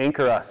us, and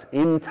anchor us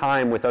in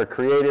time with our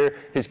Creator,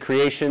 his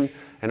creation,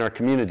 and our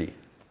community.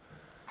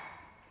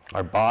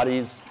 Our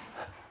bodies.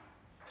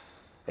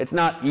 It's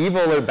not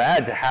evil or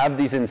bad to have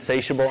these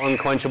insatiable,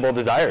 unquenchable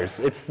desires.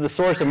 It's the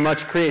source of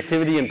much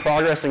creativity and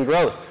progress and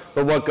growth.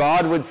 But what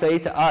God would say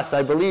to us,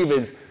 I believe,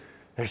 is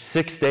there's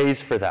 6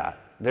 days for that.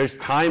 There's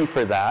time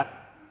for that.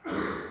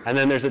 And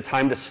then there's a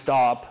time to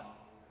stop,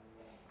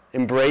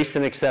 embrace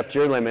and accept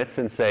your limits,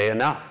 and say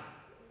enough.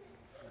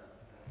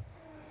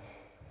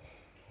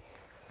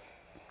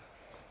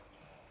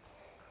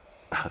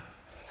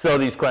 So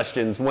these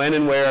questions, when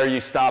and where are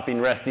you stopping,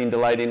 resting,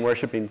 delighting,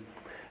 worshiping?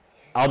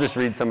 I'll just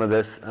read some of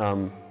this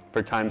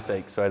for time's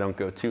sake so I don't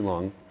go too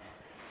long.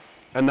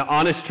 And the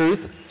honest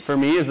truth for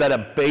me is that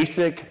a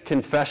basic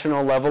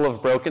confessional level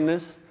of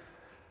brokenness,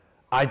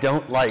 I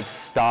don't like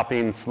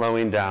stopping,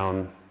 slowing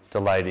down,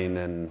 delighting,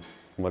 and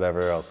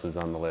whatever else is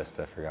on the list,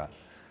 I forgot.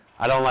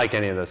 I don't like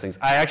any of those things.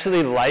 I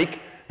actually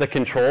like the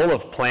control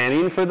of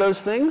planning for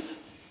those things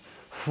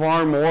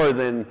far more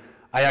than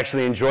I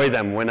actually enjoy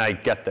them when I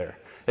get there.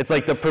 It's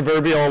like the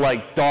proverbial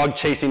dog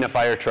chasing a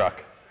fire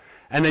truck.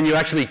 And then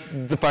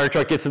the fire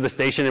truck gets to the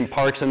station and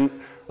parks, and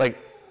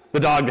the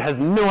dog has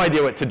no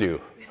idea what to do.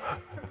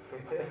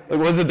 Like,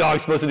 what's the dog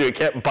supposed to do? It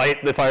can't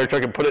bite the fire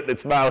truck and put it in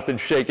its mouth and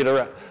shake it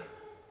around.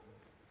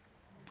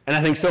 And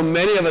I think so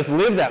many of us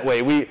live that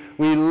way. We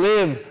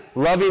live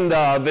loving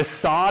the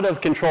facade of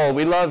control.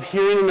 We love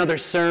hearing another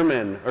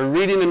sermon or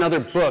reading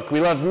another book.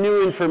 We love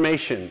new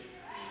information.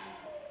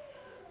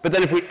 But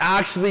then if we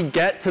actually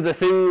get to the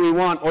thing we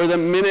want, or the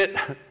minute,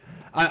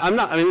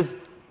 this is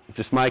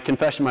just my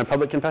confession, my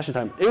public confession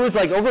time. It was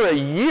like over a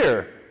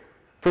year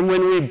from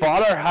when we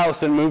bought our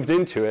house and moved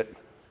into it.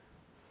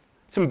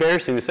 It's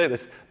embarrassing to say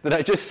this, that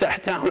I just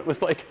sat down. It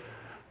was like,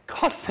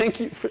 God,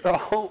 thank you for a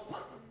home.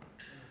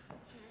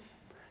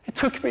 It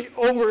took me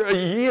over a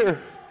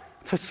year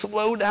to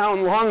slow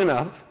down long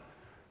enough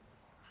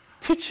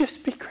to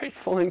just be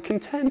grateful and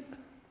content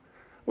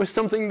with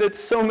something that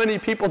so many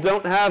people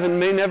don't have and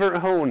may never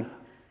own.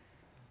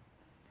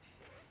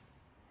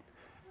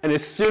 And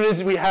as soon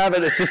as we have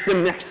it, it's just the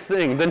next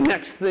thing, the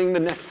next thing, the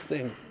next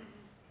thing.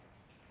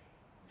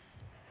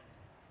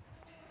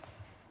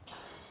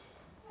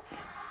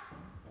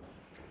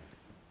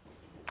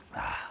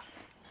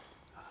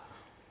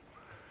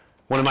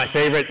 One of my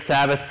favorite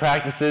Sabbath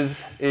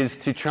practices is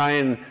to try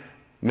and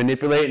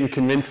manipulate and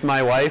convince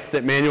my wife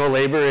that manual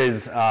labor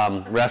is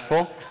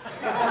restful.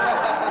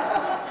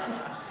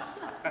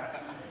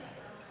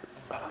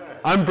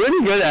 I'm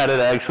pretty good at it,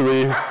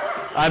 actually.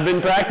 I've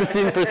been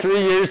practicing for 3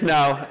 years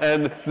now,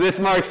 and this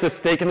marks a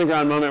stake in the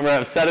ground moment where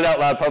I've said it out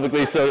loud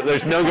publicly, so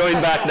there's no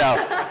going back now.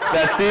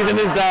 That season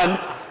is done.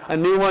 A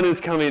new one is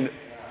coming.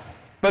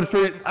 But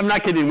I'm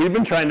not kidding, we've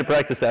been trying to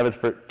practice Sabbath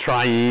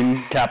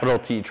capital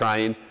T,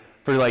 trying,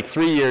 for like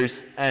 3 years.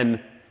 And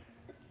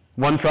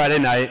one Friday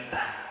night,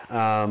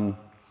 I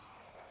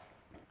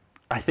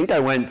think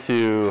it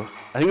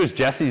was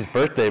Jesse's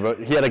birthday, but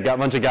he had a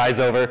bunch of guys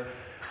over.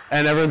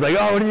 And everyone's like,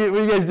 oh, what do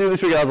you guys do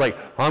this week? I was like,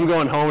 I'm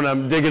going home and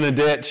I'm digging a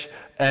ditch.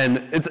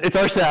 And it's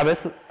our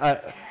Sabbath.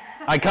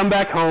 I come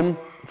back home.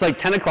 It's like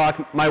 10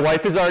 o'clock. My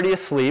wife is already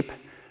asleep.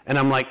 And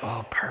I'm like,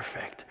 oh,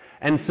 perfect.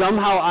 And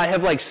somehow I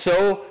have like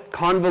so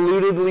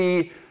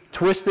convolutedly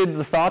twisted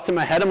the thoughts in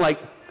my head. I'm like,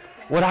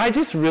 what I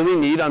just really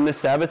need on this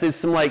Sabbath is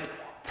some like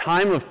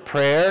time of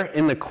prayer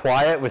in the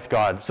quiet with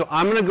God. So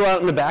I'm going to go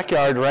out in the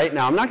backyard right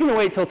now. I'm not going to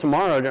wait till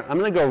tomorrow. I'm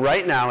going to go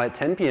right now at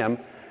 10 p.m.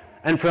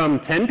 And from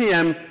 10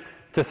 p.m.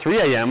 to 3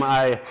 a.m.,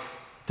 I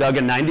dug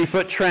a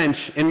 90-foot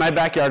trench in my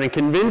backyard and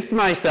convinced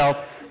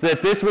myself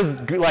that this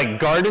was like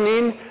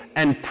gardening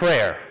and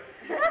prayer.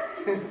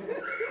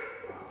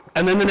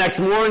 And then the next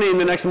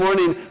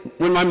morning,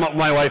 when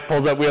my wife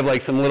pulls up, we have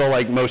like some little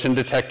like motion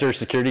detector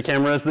security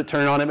cameras that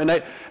turn on at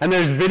midnight, and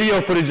there's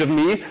video footage of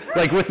me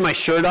like with my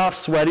shirt off,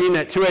 sweating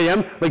at 2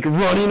 a.m., like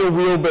running a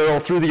wheelbarrow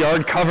through the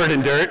yard covered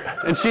in dirt.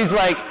 And she's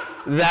like,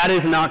 that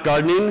is not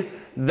gardening,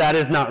 that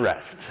is not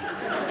rest.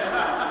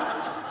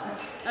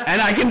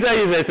 And I can tell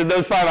you this, in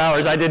those 5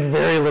 hours, I did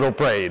very little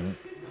praying.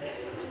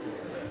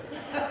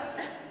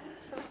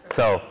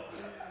 So,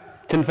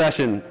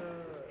 confession.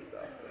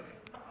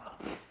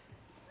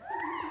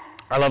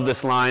 I love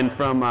this line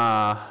from,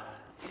 I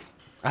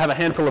have a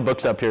handful of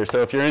books up here,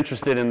 so if you're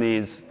interested in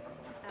these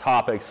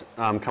topics,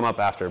 come up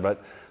after.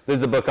 But this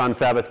is a book on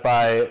Sabbath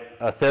by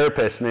a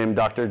therapist named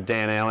Dr.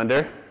 Dan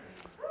Allender.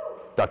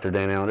 Dr.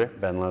 Dan Allender,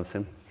 Ben loves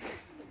him.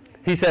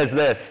 He says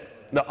this,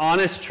 the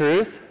honest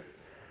truth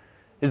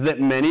is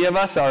that many of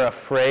us are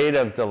afraid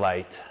of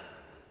delight.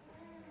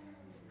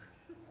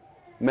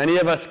 Many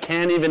of us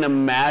can't even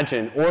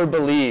imagine or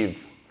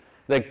believe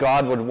that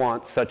God would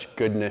want such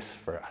goodness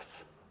for us.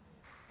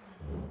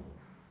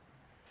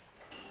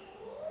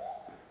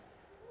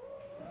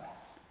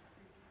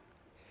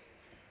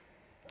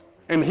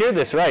 And hear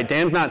this right,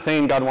 Dan's not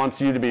saying God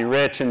wants you to be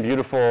rich and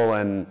beautiful,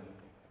 and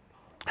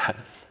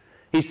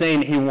he's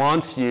saying he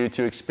wants you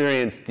to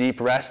experience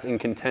deep rest and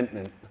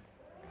contentment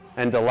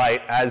and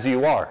delight as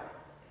you are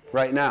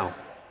right now,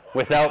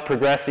 without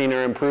progressing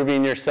or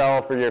improving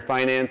yourself or your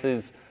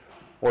finances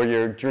or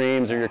your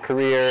dreams or your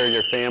career or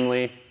your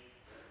family.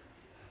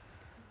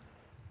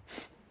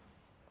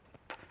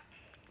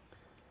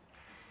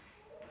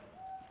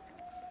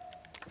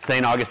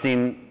 St.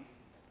 Augustine,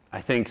 I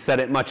think, said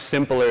it much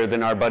simpler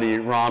than our buddy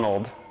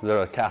Ronald,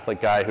 the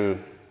Catholic guy who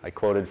I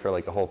quoted for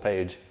like a whole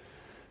page.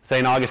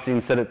 St.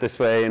 Augustine said it this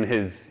way in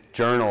his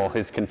journal,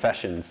 his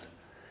Confessions.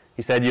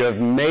 He said, you have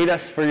made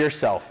us for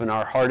yourself, and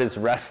our heart is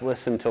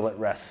restless until it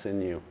rests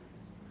in you.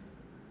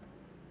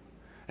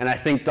 And I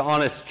think the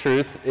honest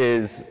truth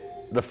is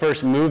the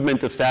first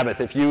movement of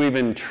Sabbath, if you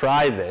even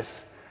try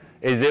this,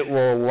 is it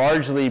will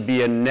largely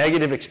be a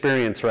negative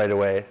experience right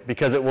away,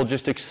 because it will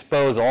just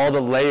expose all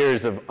the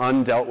layers of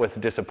undealt with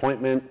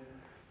disappointment,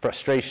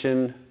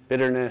 frustration,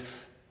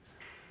 bitterness,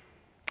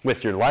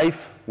 with your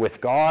life,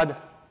 with God.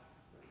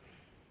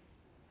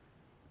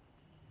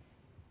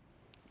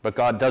 But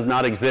God does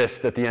not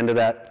exist at the end of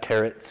that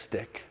carrot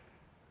stick,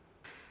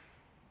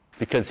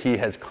 because he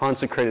has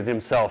consecrated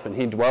himself and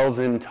he dwells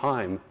in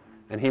time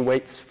and he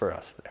waits for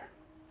us there.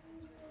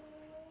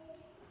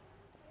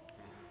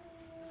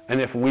 And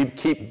if we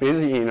keep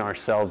busying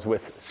ourselves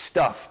with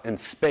stuff and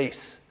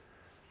space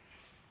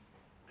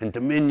and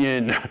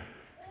dominion,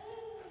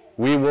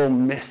 we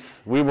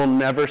will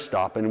never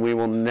stop, and we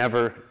will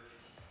never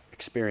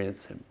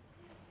experience him.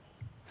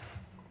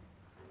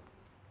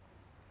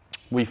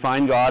 We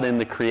find God in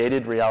the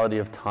created reality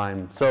of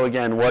time. So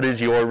again, what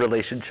is your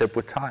relationship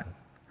with time?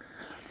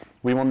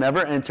 We will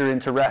never enter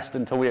into rest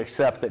until we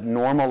accept that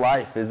normal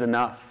life is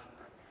enough.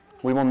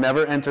 We will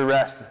never enter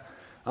rest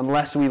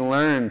unless we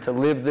learn to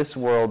live this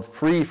world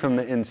free from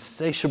the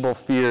insatiable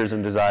fears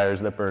and desires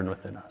that burn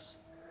within us.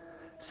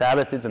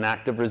 Sabbath is an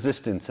act of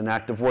resistance, an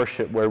act of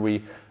worship where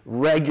we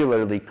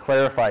regularly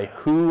clarify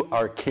who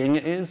our King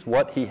is,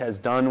 what he has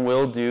done,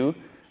 will do,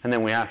 and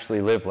then we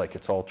actually live like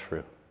it's all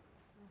true.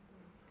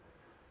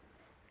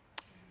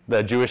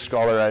 The Jewish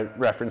scholar I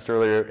referenced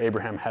earlier,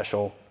 Abraham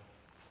Heschel,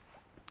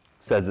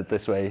 says it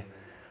this way: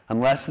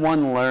 unless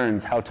one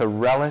learns how to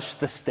relish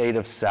the state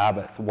of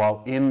Sabbath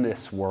while in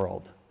this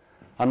world,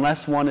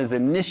 unless one is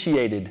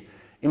initiated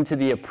into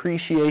the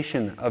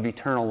appreciation of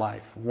eternal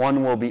life,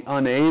 one will be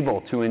unable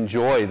to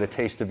enjoy the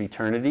taste of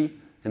eternity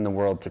in the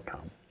world to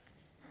come.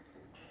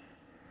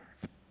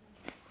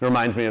 It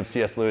reminds me of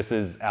C.S.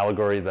 Lewis's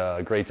allegory,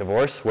 The Great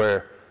Divorce,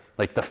 where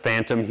like the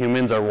phantom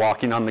humans are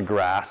walking on the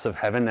grass of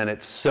heaven, and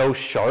it's so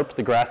sharp,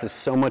 the grass is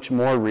so much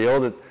more real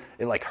that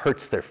it like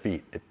hurts their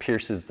feet, it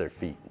pierces their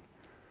feet.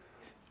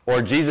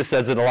 Or Jesus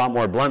says it a lot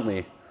more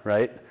bluntly,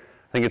 right?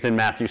 I think it's in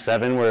Matthew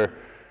 7 where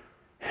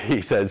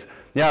he says,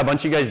 yeah, a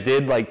bunch of you guys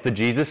did like the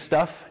Jesus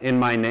stuff in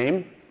my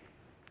name,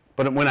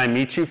 but when I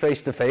meet you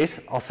face to face,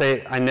 I'll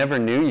say, I never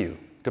knew you.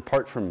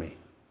 Depart from me.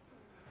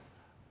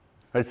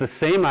 It's the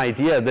same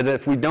idea that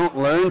if we don't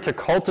learn to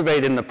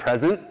cultivate in the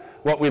present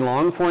what we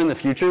long for in the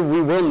future,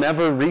 we will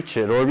never reach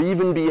it or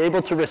even be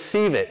able to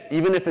receive it,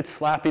 even if it's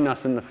slapping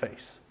us in the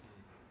face.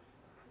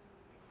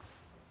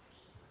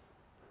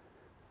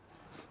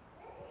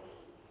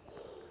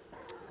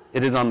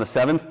 It is on the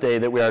seventh day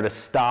that we are to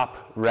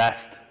stop,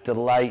 rest,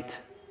 delight,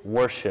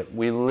 worship.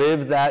 We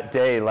live that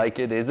day like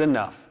it is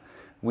enough.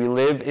 We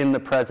live in the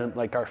present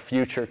like our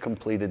future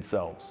completed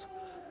selves.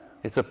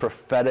 It's a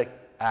prophetic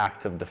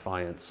act of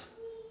defiance.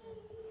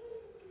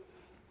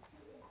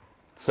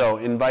 So,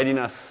 inviting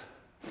us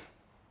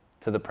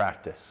to the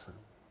practice.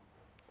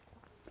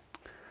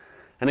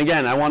 And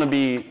again,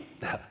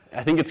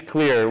 I think it's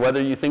clear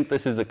whether you think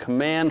this is a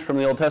command from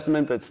the Old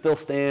Testament that still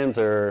stands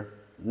or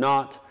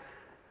not.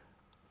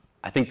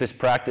 I think this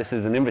practice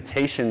is an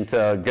invitation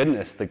to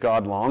goodness that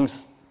God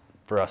longs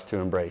for us to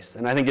embrace.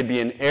 And I think it'd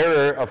be an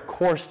error, of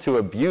course, to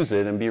abuse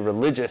it and be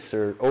religious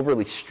or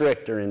overly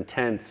strict or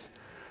intense,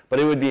 but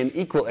it would be an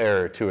equal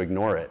error to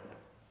ignore it.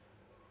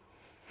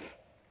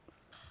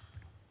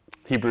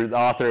 The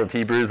author of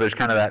Hebrews, there's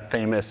kind of that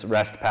famous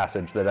rest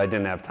passage that I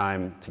didn't have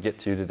time to get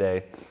to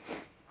today.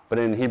 But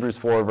in Hebrews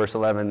 4, verse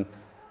 11,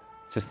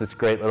 just this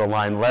great little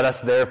line, let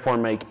us therefore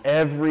make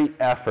every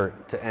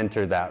effort to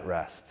enter that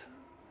rest.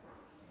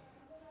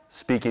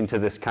 Speaking to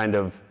this kind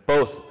of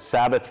both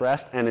Sabbath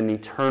rest and an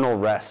eternal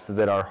rest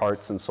that our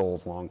hearts and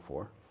souls long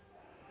for.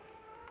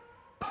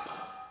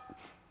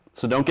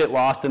 So don't get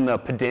lost in the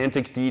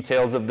pedantic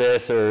details of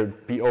this or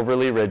be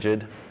overly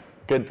rigid.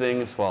 Good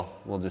things, well,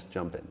 we'll just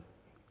jump in.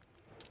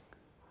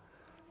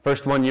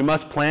 First one, you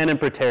must plan and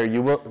prepare.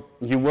 You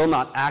will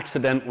not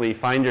accidentally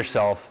find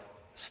yourself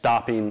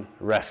stopping,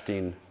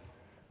 resting,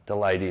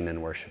 delighting,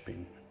 and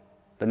worshiping.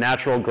 The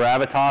natural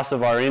gravitas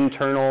of our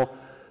internal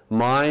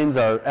minds,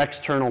 our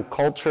external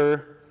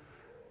culture,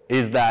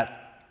 is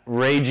that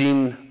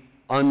raging,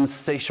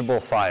 unsatiable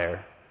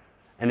fire.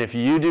 And if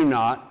you do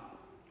not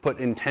put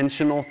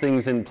intentional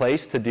things in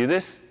place to do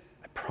this,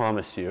 I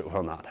promise you it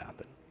will not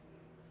happen.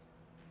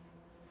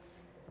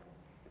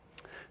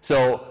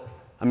 So,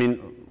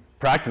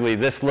 practically,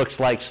 this looks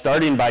like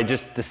starting by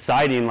just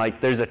deciding, like,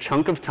 there's a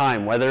chunk of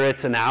time, whether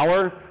it's an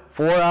hour,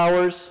 4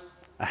 hours,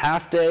 a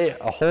half day,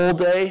 a whole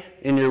day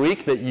in your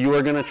week that you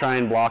are going to try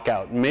and block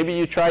out. Maybe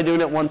you try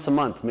doing it once a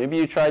month. Maybe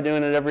you try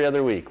doing it every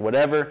other week.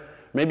 Whatever.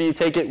 Maybe you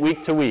take it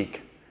week to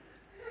week.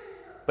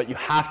 But you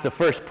have to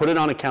first put it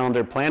on a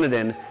calendar, plan it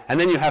in, and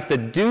then you have to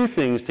do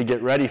things to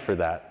get ready for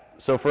that.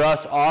 So for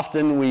us,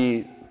 often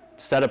we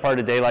set apart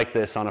a day like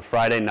this on a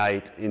Friday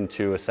night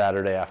into a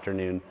Saturday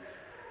afternoon.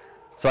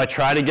 So I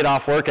try to get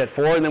off work at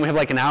 4, and then we have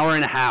like an hour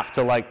and a half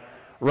to like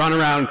run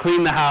around,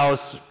 clean the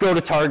house, go to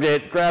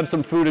Target, grab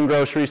some food and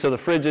groceries so the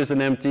fridge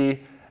isn't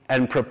empty,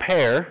 and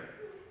prepare.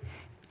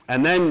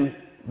 And then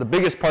the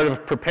biggest part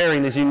of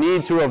preparing is you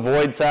need to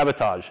avoid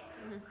sabotage.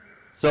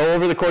 So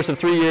over the course of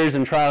 3 years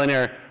in trial and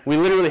error, we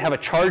literally have a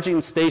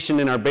charging station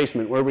in our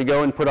basement where we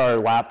go and put our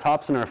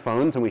laptops and our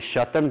phones and we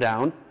shut them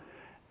down,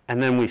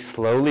 and then we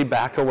slowly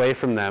back away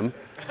from them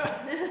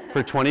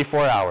for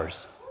 24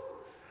 hours.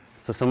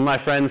 So some of my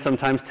friends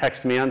sometimes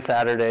text me on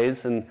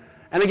Saturdays, and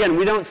again,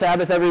 we don't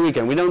Sabbath every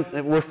weekend.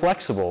 We're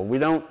flexible.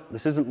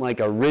 This isn't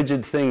like a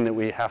rigid thing that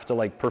we have to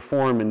like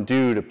perform and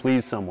do to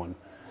please someone.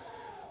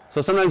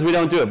 So sometimes we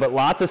don't do it, but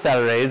lots of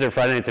Saturdays or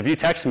Friday nights, if you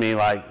text me,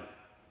 like,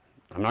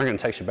 I'm not going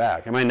to text you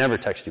back. I might never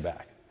text you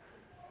back.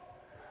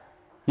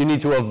 You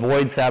need to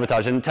avoid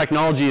sabotage, and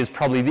technology is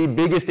probably the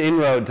biggest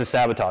inroad to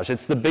sabotage.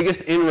 It's the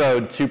biggest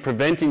inroad to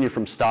preventing you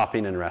from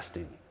stopping and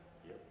resting.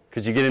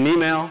 Because you get an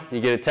email,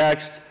 you get a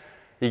text,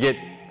 you get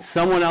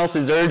someone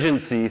else's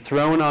urgency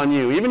thrown on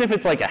you, even if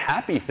it's like a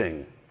happy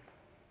thing,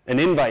 an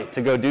invite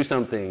to go do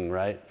something,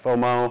 right?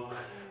 FOMO,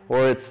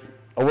 or it's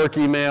a work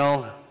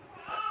email,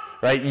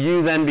 right?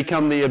 You then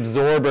become the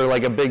absorber,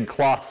 like a big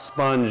cloth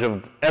sponge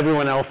of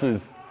everyone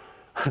else's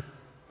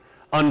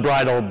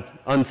unbridled,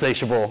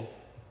 unsatiable,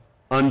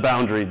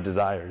 unboundaried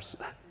desires.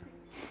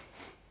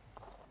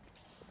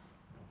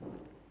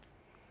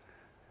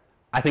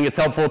 I think it's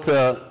helpful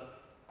to,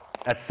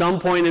 at some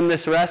point in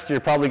this rest,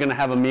 you're probably going to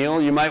have a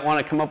meal. You might want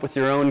to come up with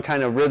your own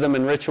kind of rhythm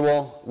and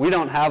ritual. We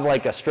don't have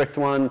like a strict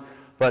one,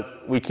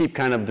 but we keep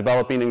kind of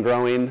developing and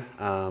growing.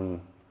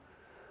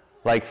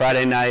 Like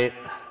Friday night,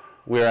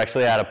 we were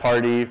actually at a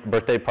party,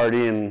 birthday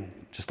party, and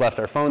just left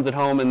our phones at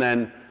home and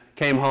then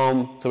came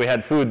home. So we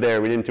had food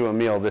there. We didn't do a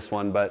meal this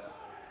one,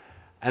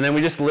 and then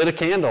we just lit a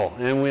candle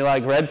and we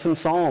like read some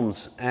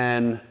Psalms.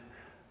 And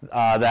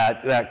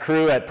that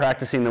crew at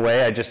Practicing the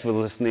Way, I just was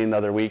listening the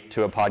other week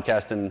to a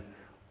podcast, and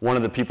one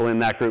of the people in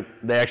that group,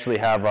 they actually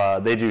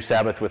have, they do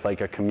Sabbath with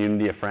like a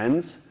community of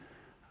friends.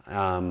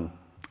 And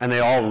they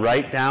all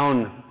write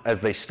down as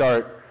they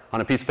start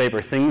on a piece of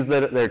paper things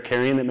that they're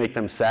carrying that make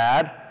them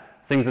sad,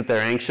 things that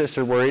they're anxious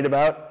or worried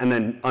about, and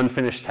then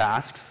unfinished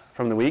tasks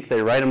from the week.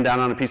 They write them down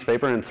on a piece of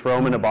paper and throw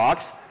them in a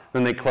box.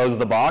 Then they close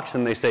the box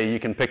and they say, you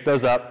can pick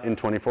those up in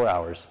 24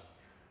 hours.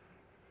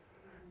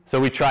 So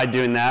we tried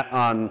doing that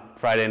on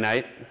Friday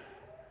night.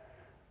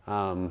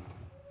 And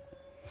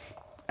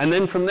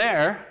then from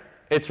there,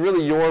 it's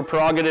really your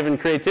prerogative and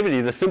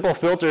creativity. The simple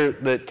filter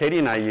that Katie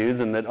and I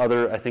use, and that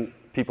other, I think,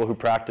 people who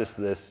practice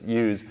this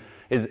use,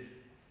 is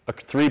a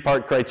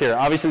 3-part criteria.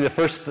 Obviously, the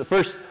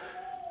first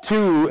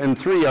 2 and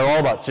 3 are all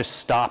about just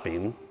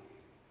stopping,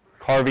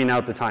 carving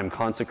out the time,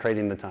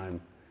 consecrating the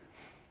time.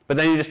 But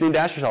then you just need to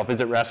ask yourself,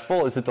 is it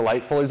restful? Is it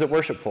delightful? Is it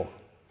worshipful?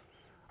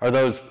 Are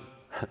those,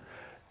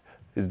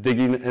 is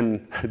digging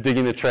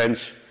a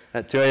trench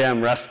at 2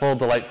 a.m. restful,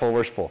 delightful,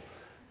 worshipful?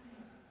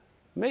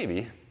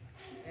 Maybe.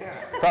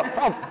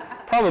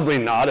 Probably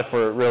not, if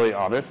we're really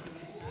honest.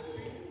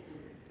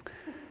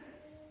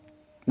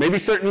 Maybe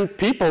certain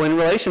people in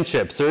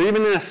relationships, or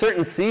even in a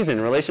certain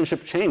season,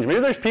 relationship change. Maybe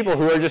there's people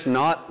who are just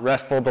not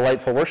restful,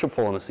 delightful,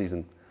 worshipful in a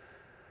season.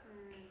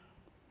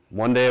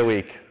 1 day a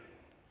week.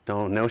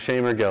 No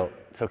shame or guilt.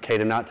 It's okay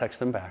to not text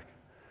them back.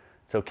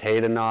 It's okay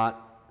to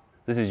not.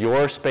 This is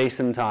your space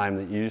and time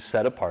that you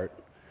set apart.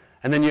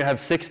 And then you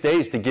have 6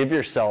 days to give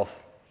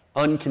yourself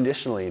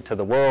unconditionally to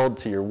the world,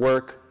 to your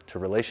work, to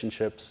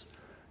relationships,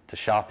 to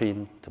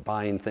shopping, to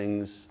buying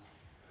things.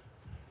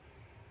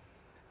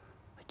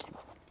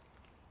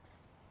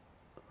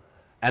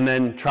 And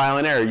then trial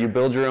and error, you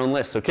build your own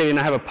list. So Katie and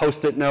I have a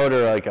Post-it note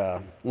or like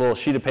a little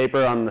sheet of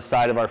paper on the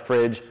side of our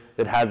fridge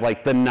that has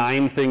like the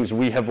 9 things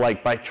we have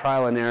like by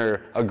trial and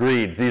error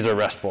agreed, these are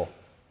restful.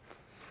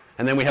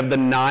 And then we have the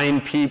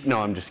 9 people, no,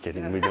 I'm just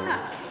kidding, we don't.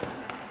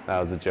 That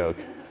was a joke.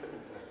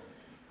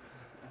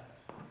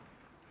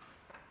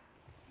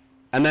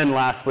 And then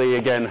lastly,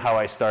 again, how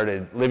I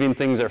started, living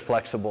things are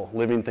flexible,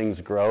 living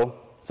things grow.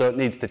 So it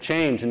needs to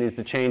change. It needs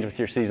to change with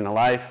your season of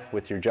life,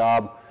 with your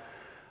job.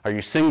 Are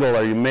you single?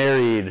 Are you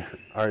married?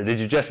 Or did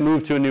you just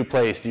move to a new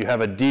place? Do you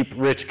have a deep,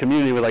 rich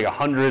community with like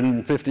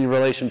 150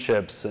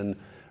 relationships? And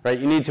right,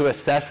 you need to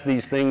assess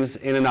these things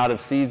in and out of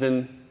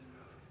season.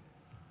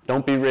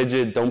 Don't be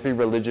rigid. Don't be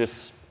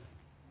religious.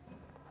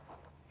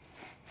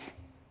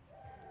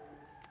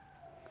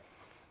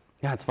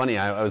 Yeah, it's funny.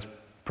 I was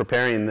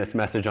preparing this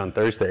message on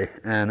Thursday,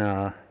 and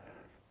I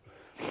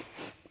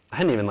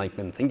hadn't even like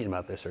been thinking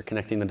about this or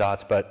connecting the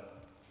dots, but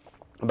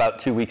about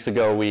 2 weeks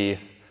ago, we're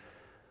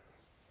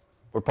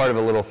part of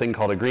a little thing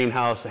called a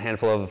greenhouse, a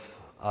handful of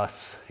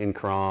us in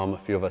Karam, a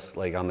few of us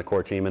like on the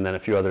core team, and then a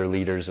few other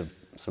leaders of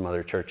some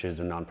other churches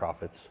and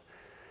nonprofits.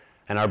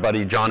 And our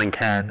buddy John and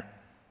Ken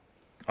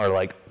are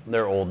like,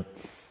 they're old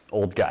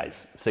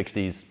guys,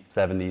 60s,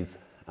 70s,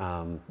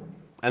 and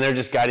they're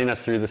just guiding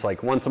us through this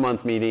like once a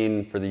month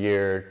meeting for the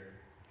year,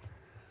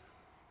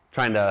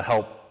 trying to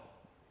help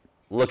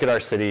look at our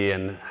city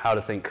and how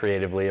to think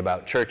creatively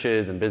about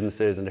churches and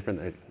businesses and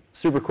different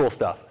super cool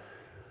stuff.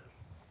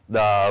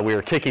 We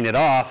were kicking it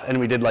off, and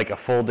we did like a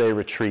full day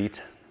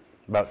retreat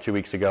about 2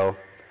 weeks ago.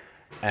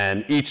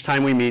 And each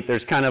time we meet,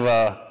 there's kind of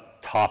a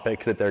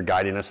topic that they're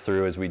guiding us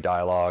through as we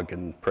dialogue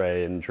and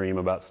pray and dream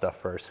about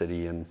stuff for our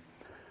city. And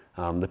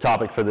the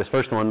topic for this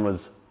first one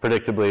was,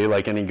 predictably,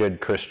 like any good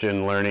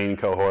Christian learning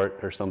cohort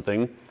or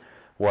something,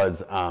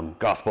 was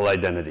gospel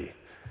identity.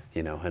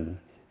 You know, and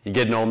you're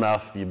getting old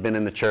enough, you've been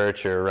in the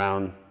church or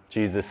around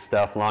Jesus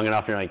stuff long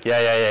enough, and you're like,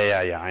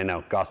 yeah, I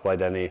know, gospel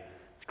identity,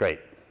 it's great.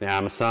 Yeah,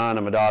 I'm a son,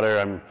 I'm a daughter,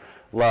 I'm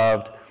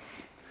loved.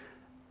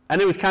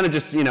 And it was kind of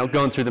just,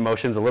 going through the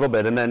motions a little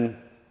bit. And then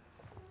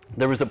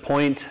there was a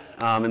point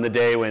in the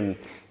day when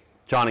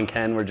John and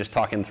Ken were just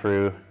talking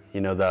through,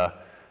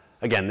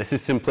 again, this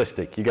is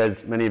simplistic. You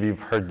guys, many of you have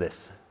heard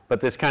this. But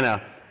this kind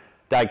of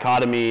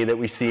dichotomy that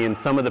we see in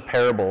some of the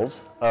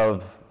parables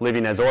of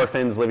living as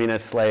orphans, living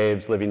as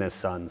slaves, living as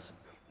sons.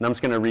 And I'm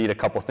just going to read a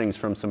couple things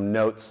from some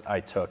notes I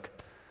took.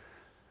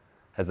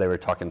 as they were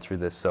talking through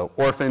this. So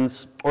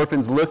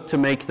orphans look to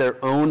make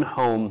their own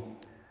home.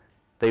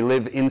 They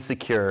live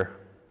insecure.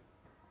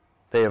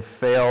 They have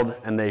failed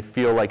and they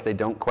feel like they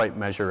don't quite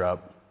measure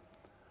up.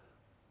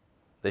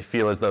 They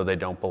feel as though they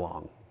don't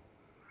belong.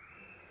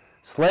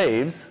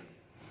 Slaves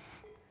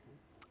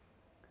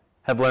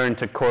have learned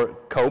to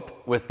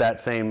cope with that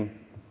same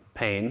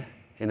pain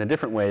in a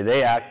different way.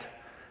 They act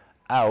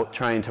out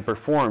trying to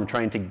perform,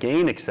 trying to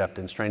gain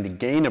acceptance, trying to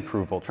gain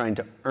approval, trying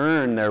to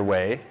earn their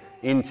way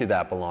into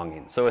that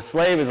belonging. So a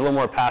slave is a little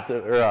more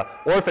passive, or an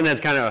orphan has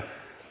kind of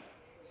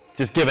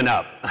just given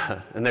up,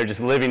 and they're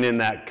just living in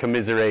that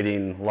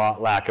commiserating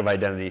lack of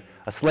identity.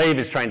 A slave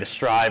is trying to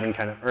strive and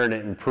kind of earn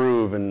it,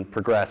 improve and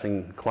progress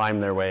and climb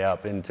their way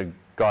up into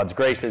God's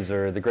graces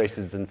or the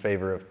graces in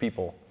favor of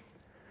people.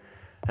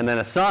 And then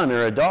a son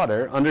or a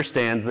daughter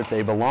understands that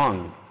they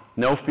belong.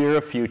 No fear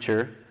of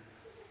future.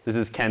 This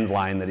is Ken's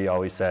line that he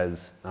always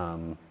says,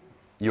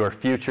 you are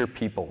future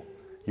people.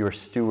 You are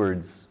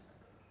stewards.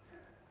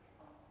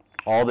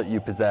 All that you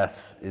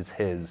possess is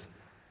his.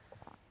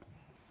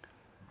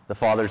 The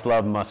Father's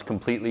love must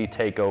completely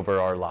take over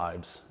our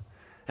lives.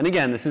 And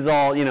again, this is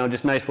all,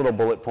 just nice little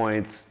bullet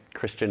points,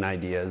 Christian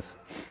ideas.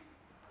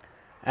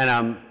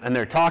 And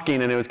they're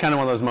talking, and it was kind of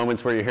one of those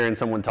moments where you're hearing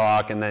someone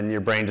talk, and then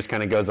your brain just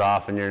kind of goes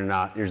off, and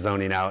you're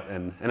zoning out.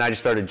 And I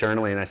just started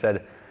journaling, and I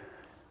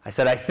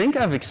said, I think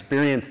I've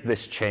experienced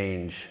this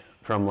change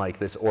from like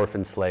this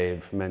orphan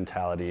slave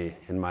mentality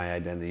in my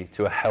identity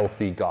to a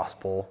healthy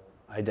gospel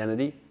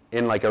identity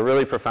in like a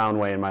really profound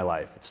way in my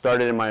life. It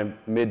started in my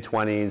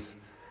mid-20s,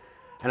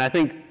 and I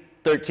think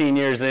 13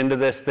 years into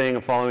this thing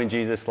of following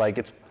Jesus,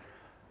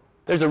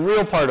 there's a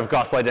real part of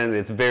gospel identity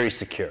that's very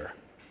secure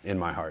in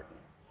my heart.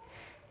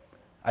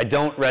 I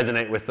don't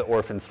resonate with the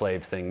orphan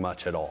slave thing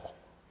much at all.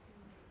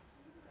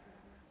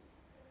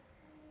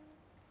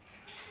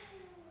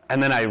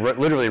 And then I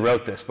literally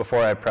wrote this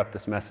before I prepped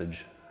this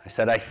message. I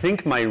said, I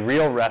think my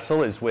real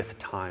wrestle is with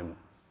time.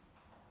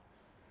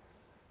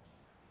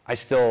 I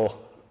still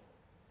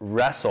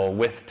wrestle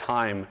with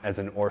time as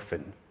an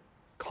orphan,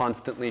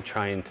 constantly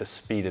trying to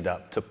speed it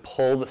up, to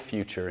pull the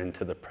future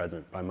into the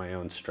present by my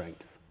own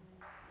strength.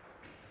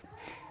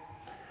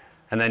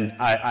 And then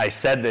I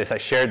said this, I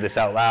shared this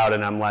out loud,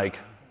 and I'm like,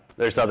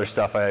 there's other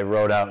stuff I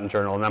wrote out in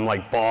journal, and I'm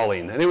like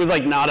bawling. And it was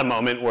like not a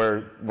moment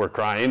where we're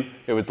crying.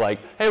 It was like,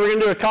 hey, we're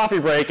gonna do a coffee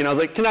break. And I was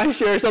like, can I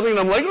share something? And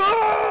I'm like,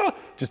 ah!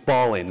 Just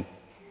bawling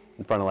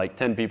in front of like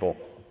 10 people.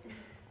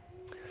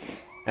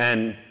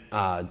 And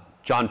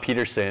John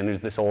Peterson,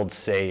 who's this old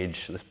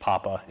sage, this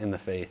papa in the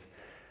faith,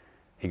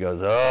 he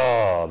goes,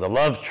 oh, the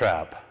love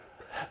trap.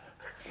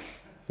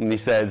 And he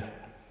says,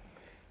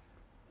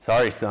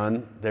 sorry,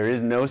 son, there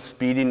is no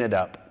speeding it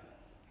up.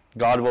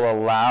 God will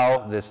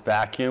allow this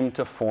vacuum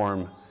to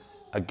form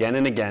again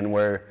and again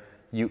where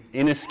you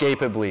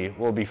inescapably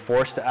will be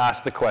forced to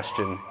ask the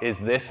question, is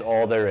this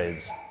all there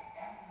is?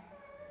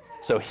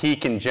 So he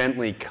can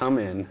gently come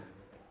in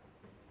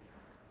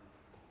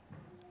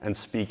and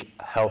speak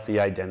healthy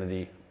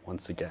identity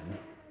once again.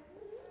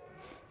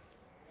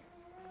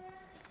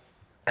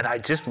 And I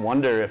just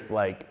wonder if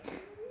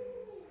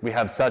we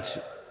have such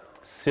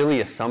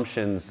silly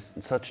assumptions,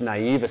 such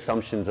naive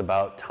assumptions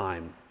about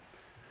time.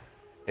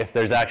 If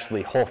there's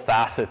actually whole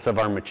facets of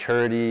our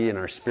maturity and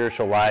our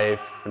spiritual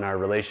life and our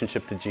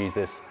relationship to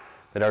Jesus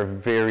that are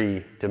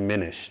very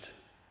diminished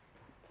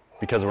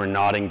because we're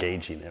not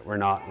engaging it. We're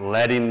not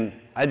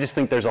I just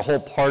think there's a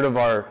whole part of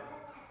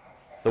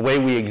the way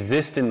we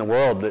exist in the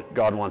world that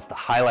God wants to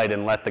highlight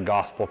and let the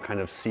gospel kind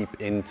of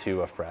seep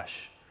into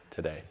afresh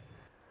today.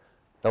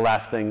 The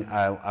last thing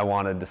I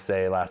wanted to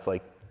say, last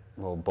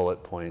little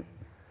bullet point,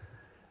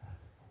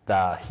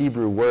 the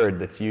Hebrew word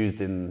that's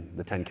used in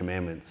the Ten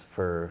Commandments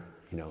for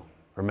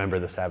remember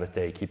the Sabbath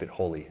day, keep it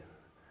holy,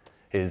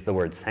 is the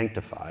word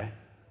sanctify.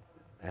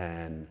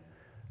 And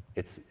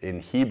it's in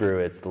Hebrew,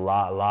 it's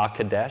la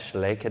kadesh,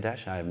 le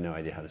kadesh. I have no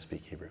idea how to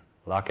speak Hebrew.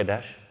 La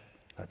kadesh,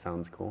 that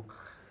sounds cool.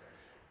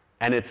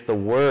 And it's the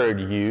word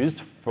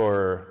used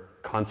for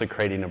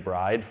consecrating a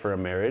bride for a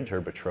marriage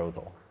or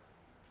betrothal.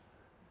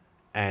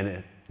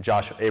 And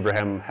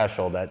Abraham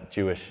Heschel, that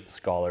Jewish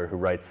scholar who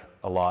writes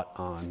a lot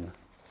on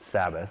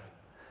Sabbath,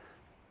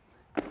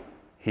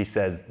 he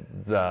says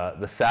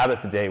the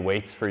Sabbath day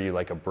waits for you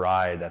like a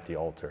bride at the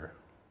altar.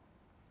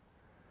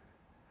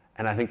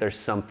 And I think there's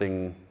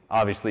something,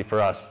 obviously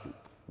for us,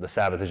 the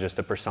Sabbath is just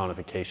a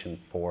personification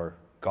for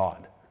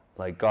God.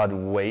 Like God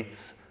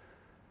waits,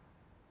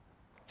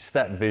 just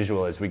that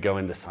visual as we go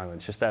into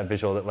silence, just that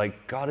visual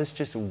that God is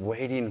just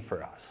waiting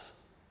for us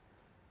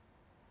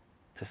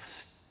to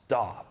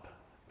stop,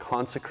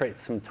 consecrate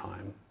some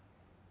time,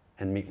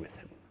 and meet with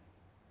him.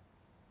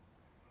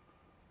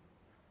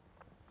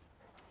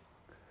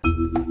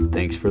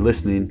 Thanks for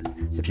listening.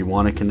 If you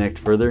want to connect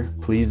further,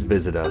 please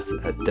visit us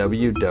at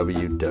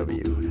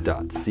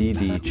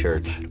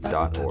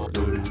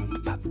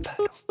www.cdchurch.org.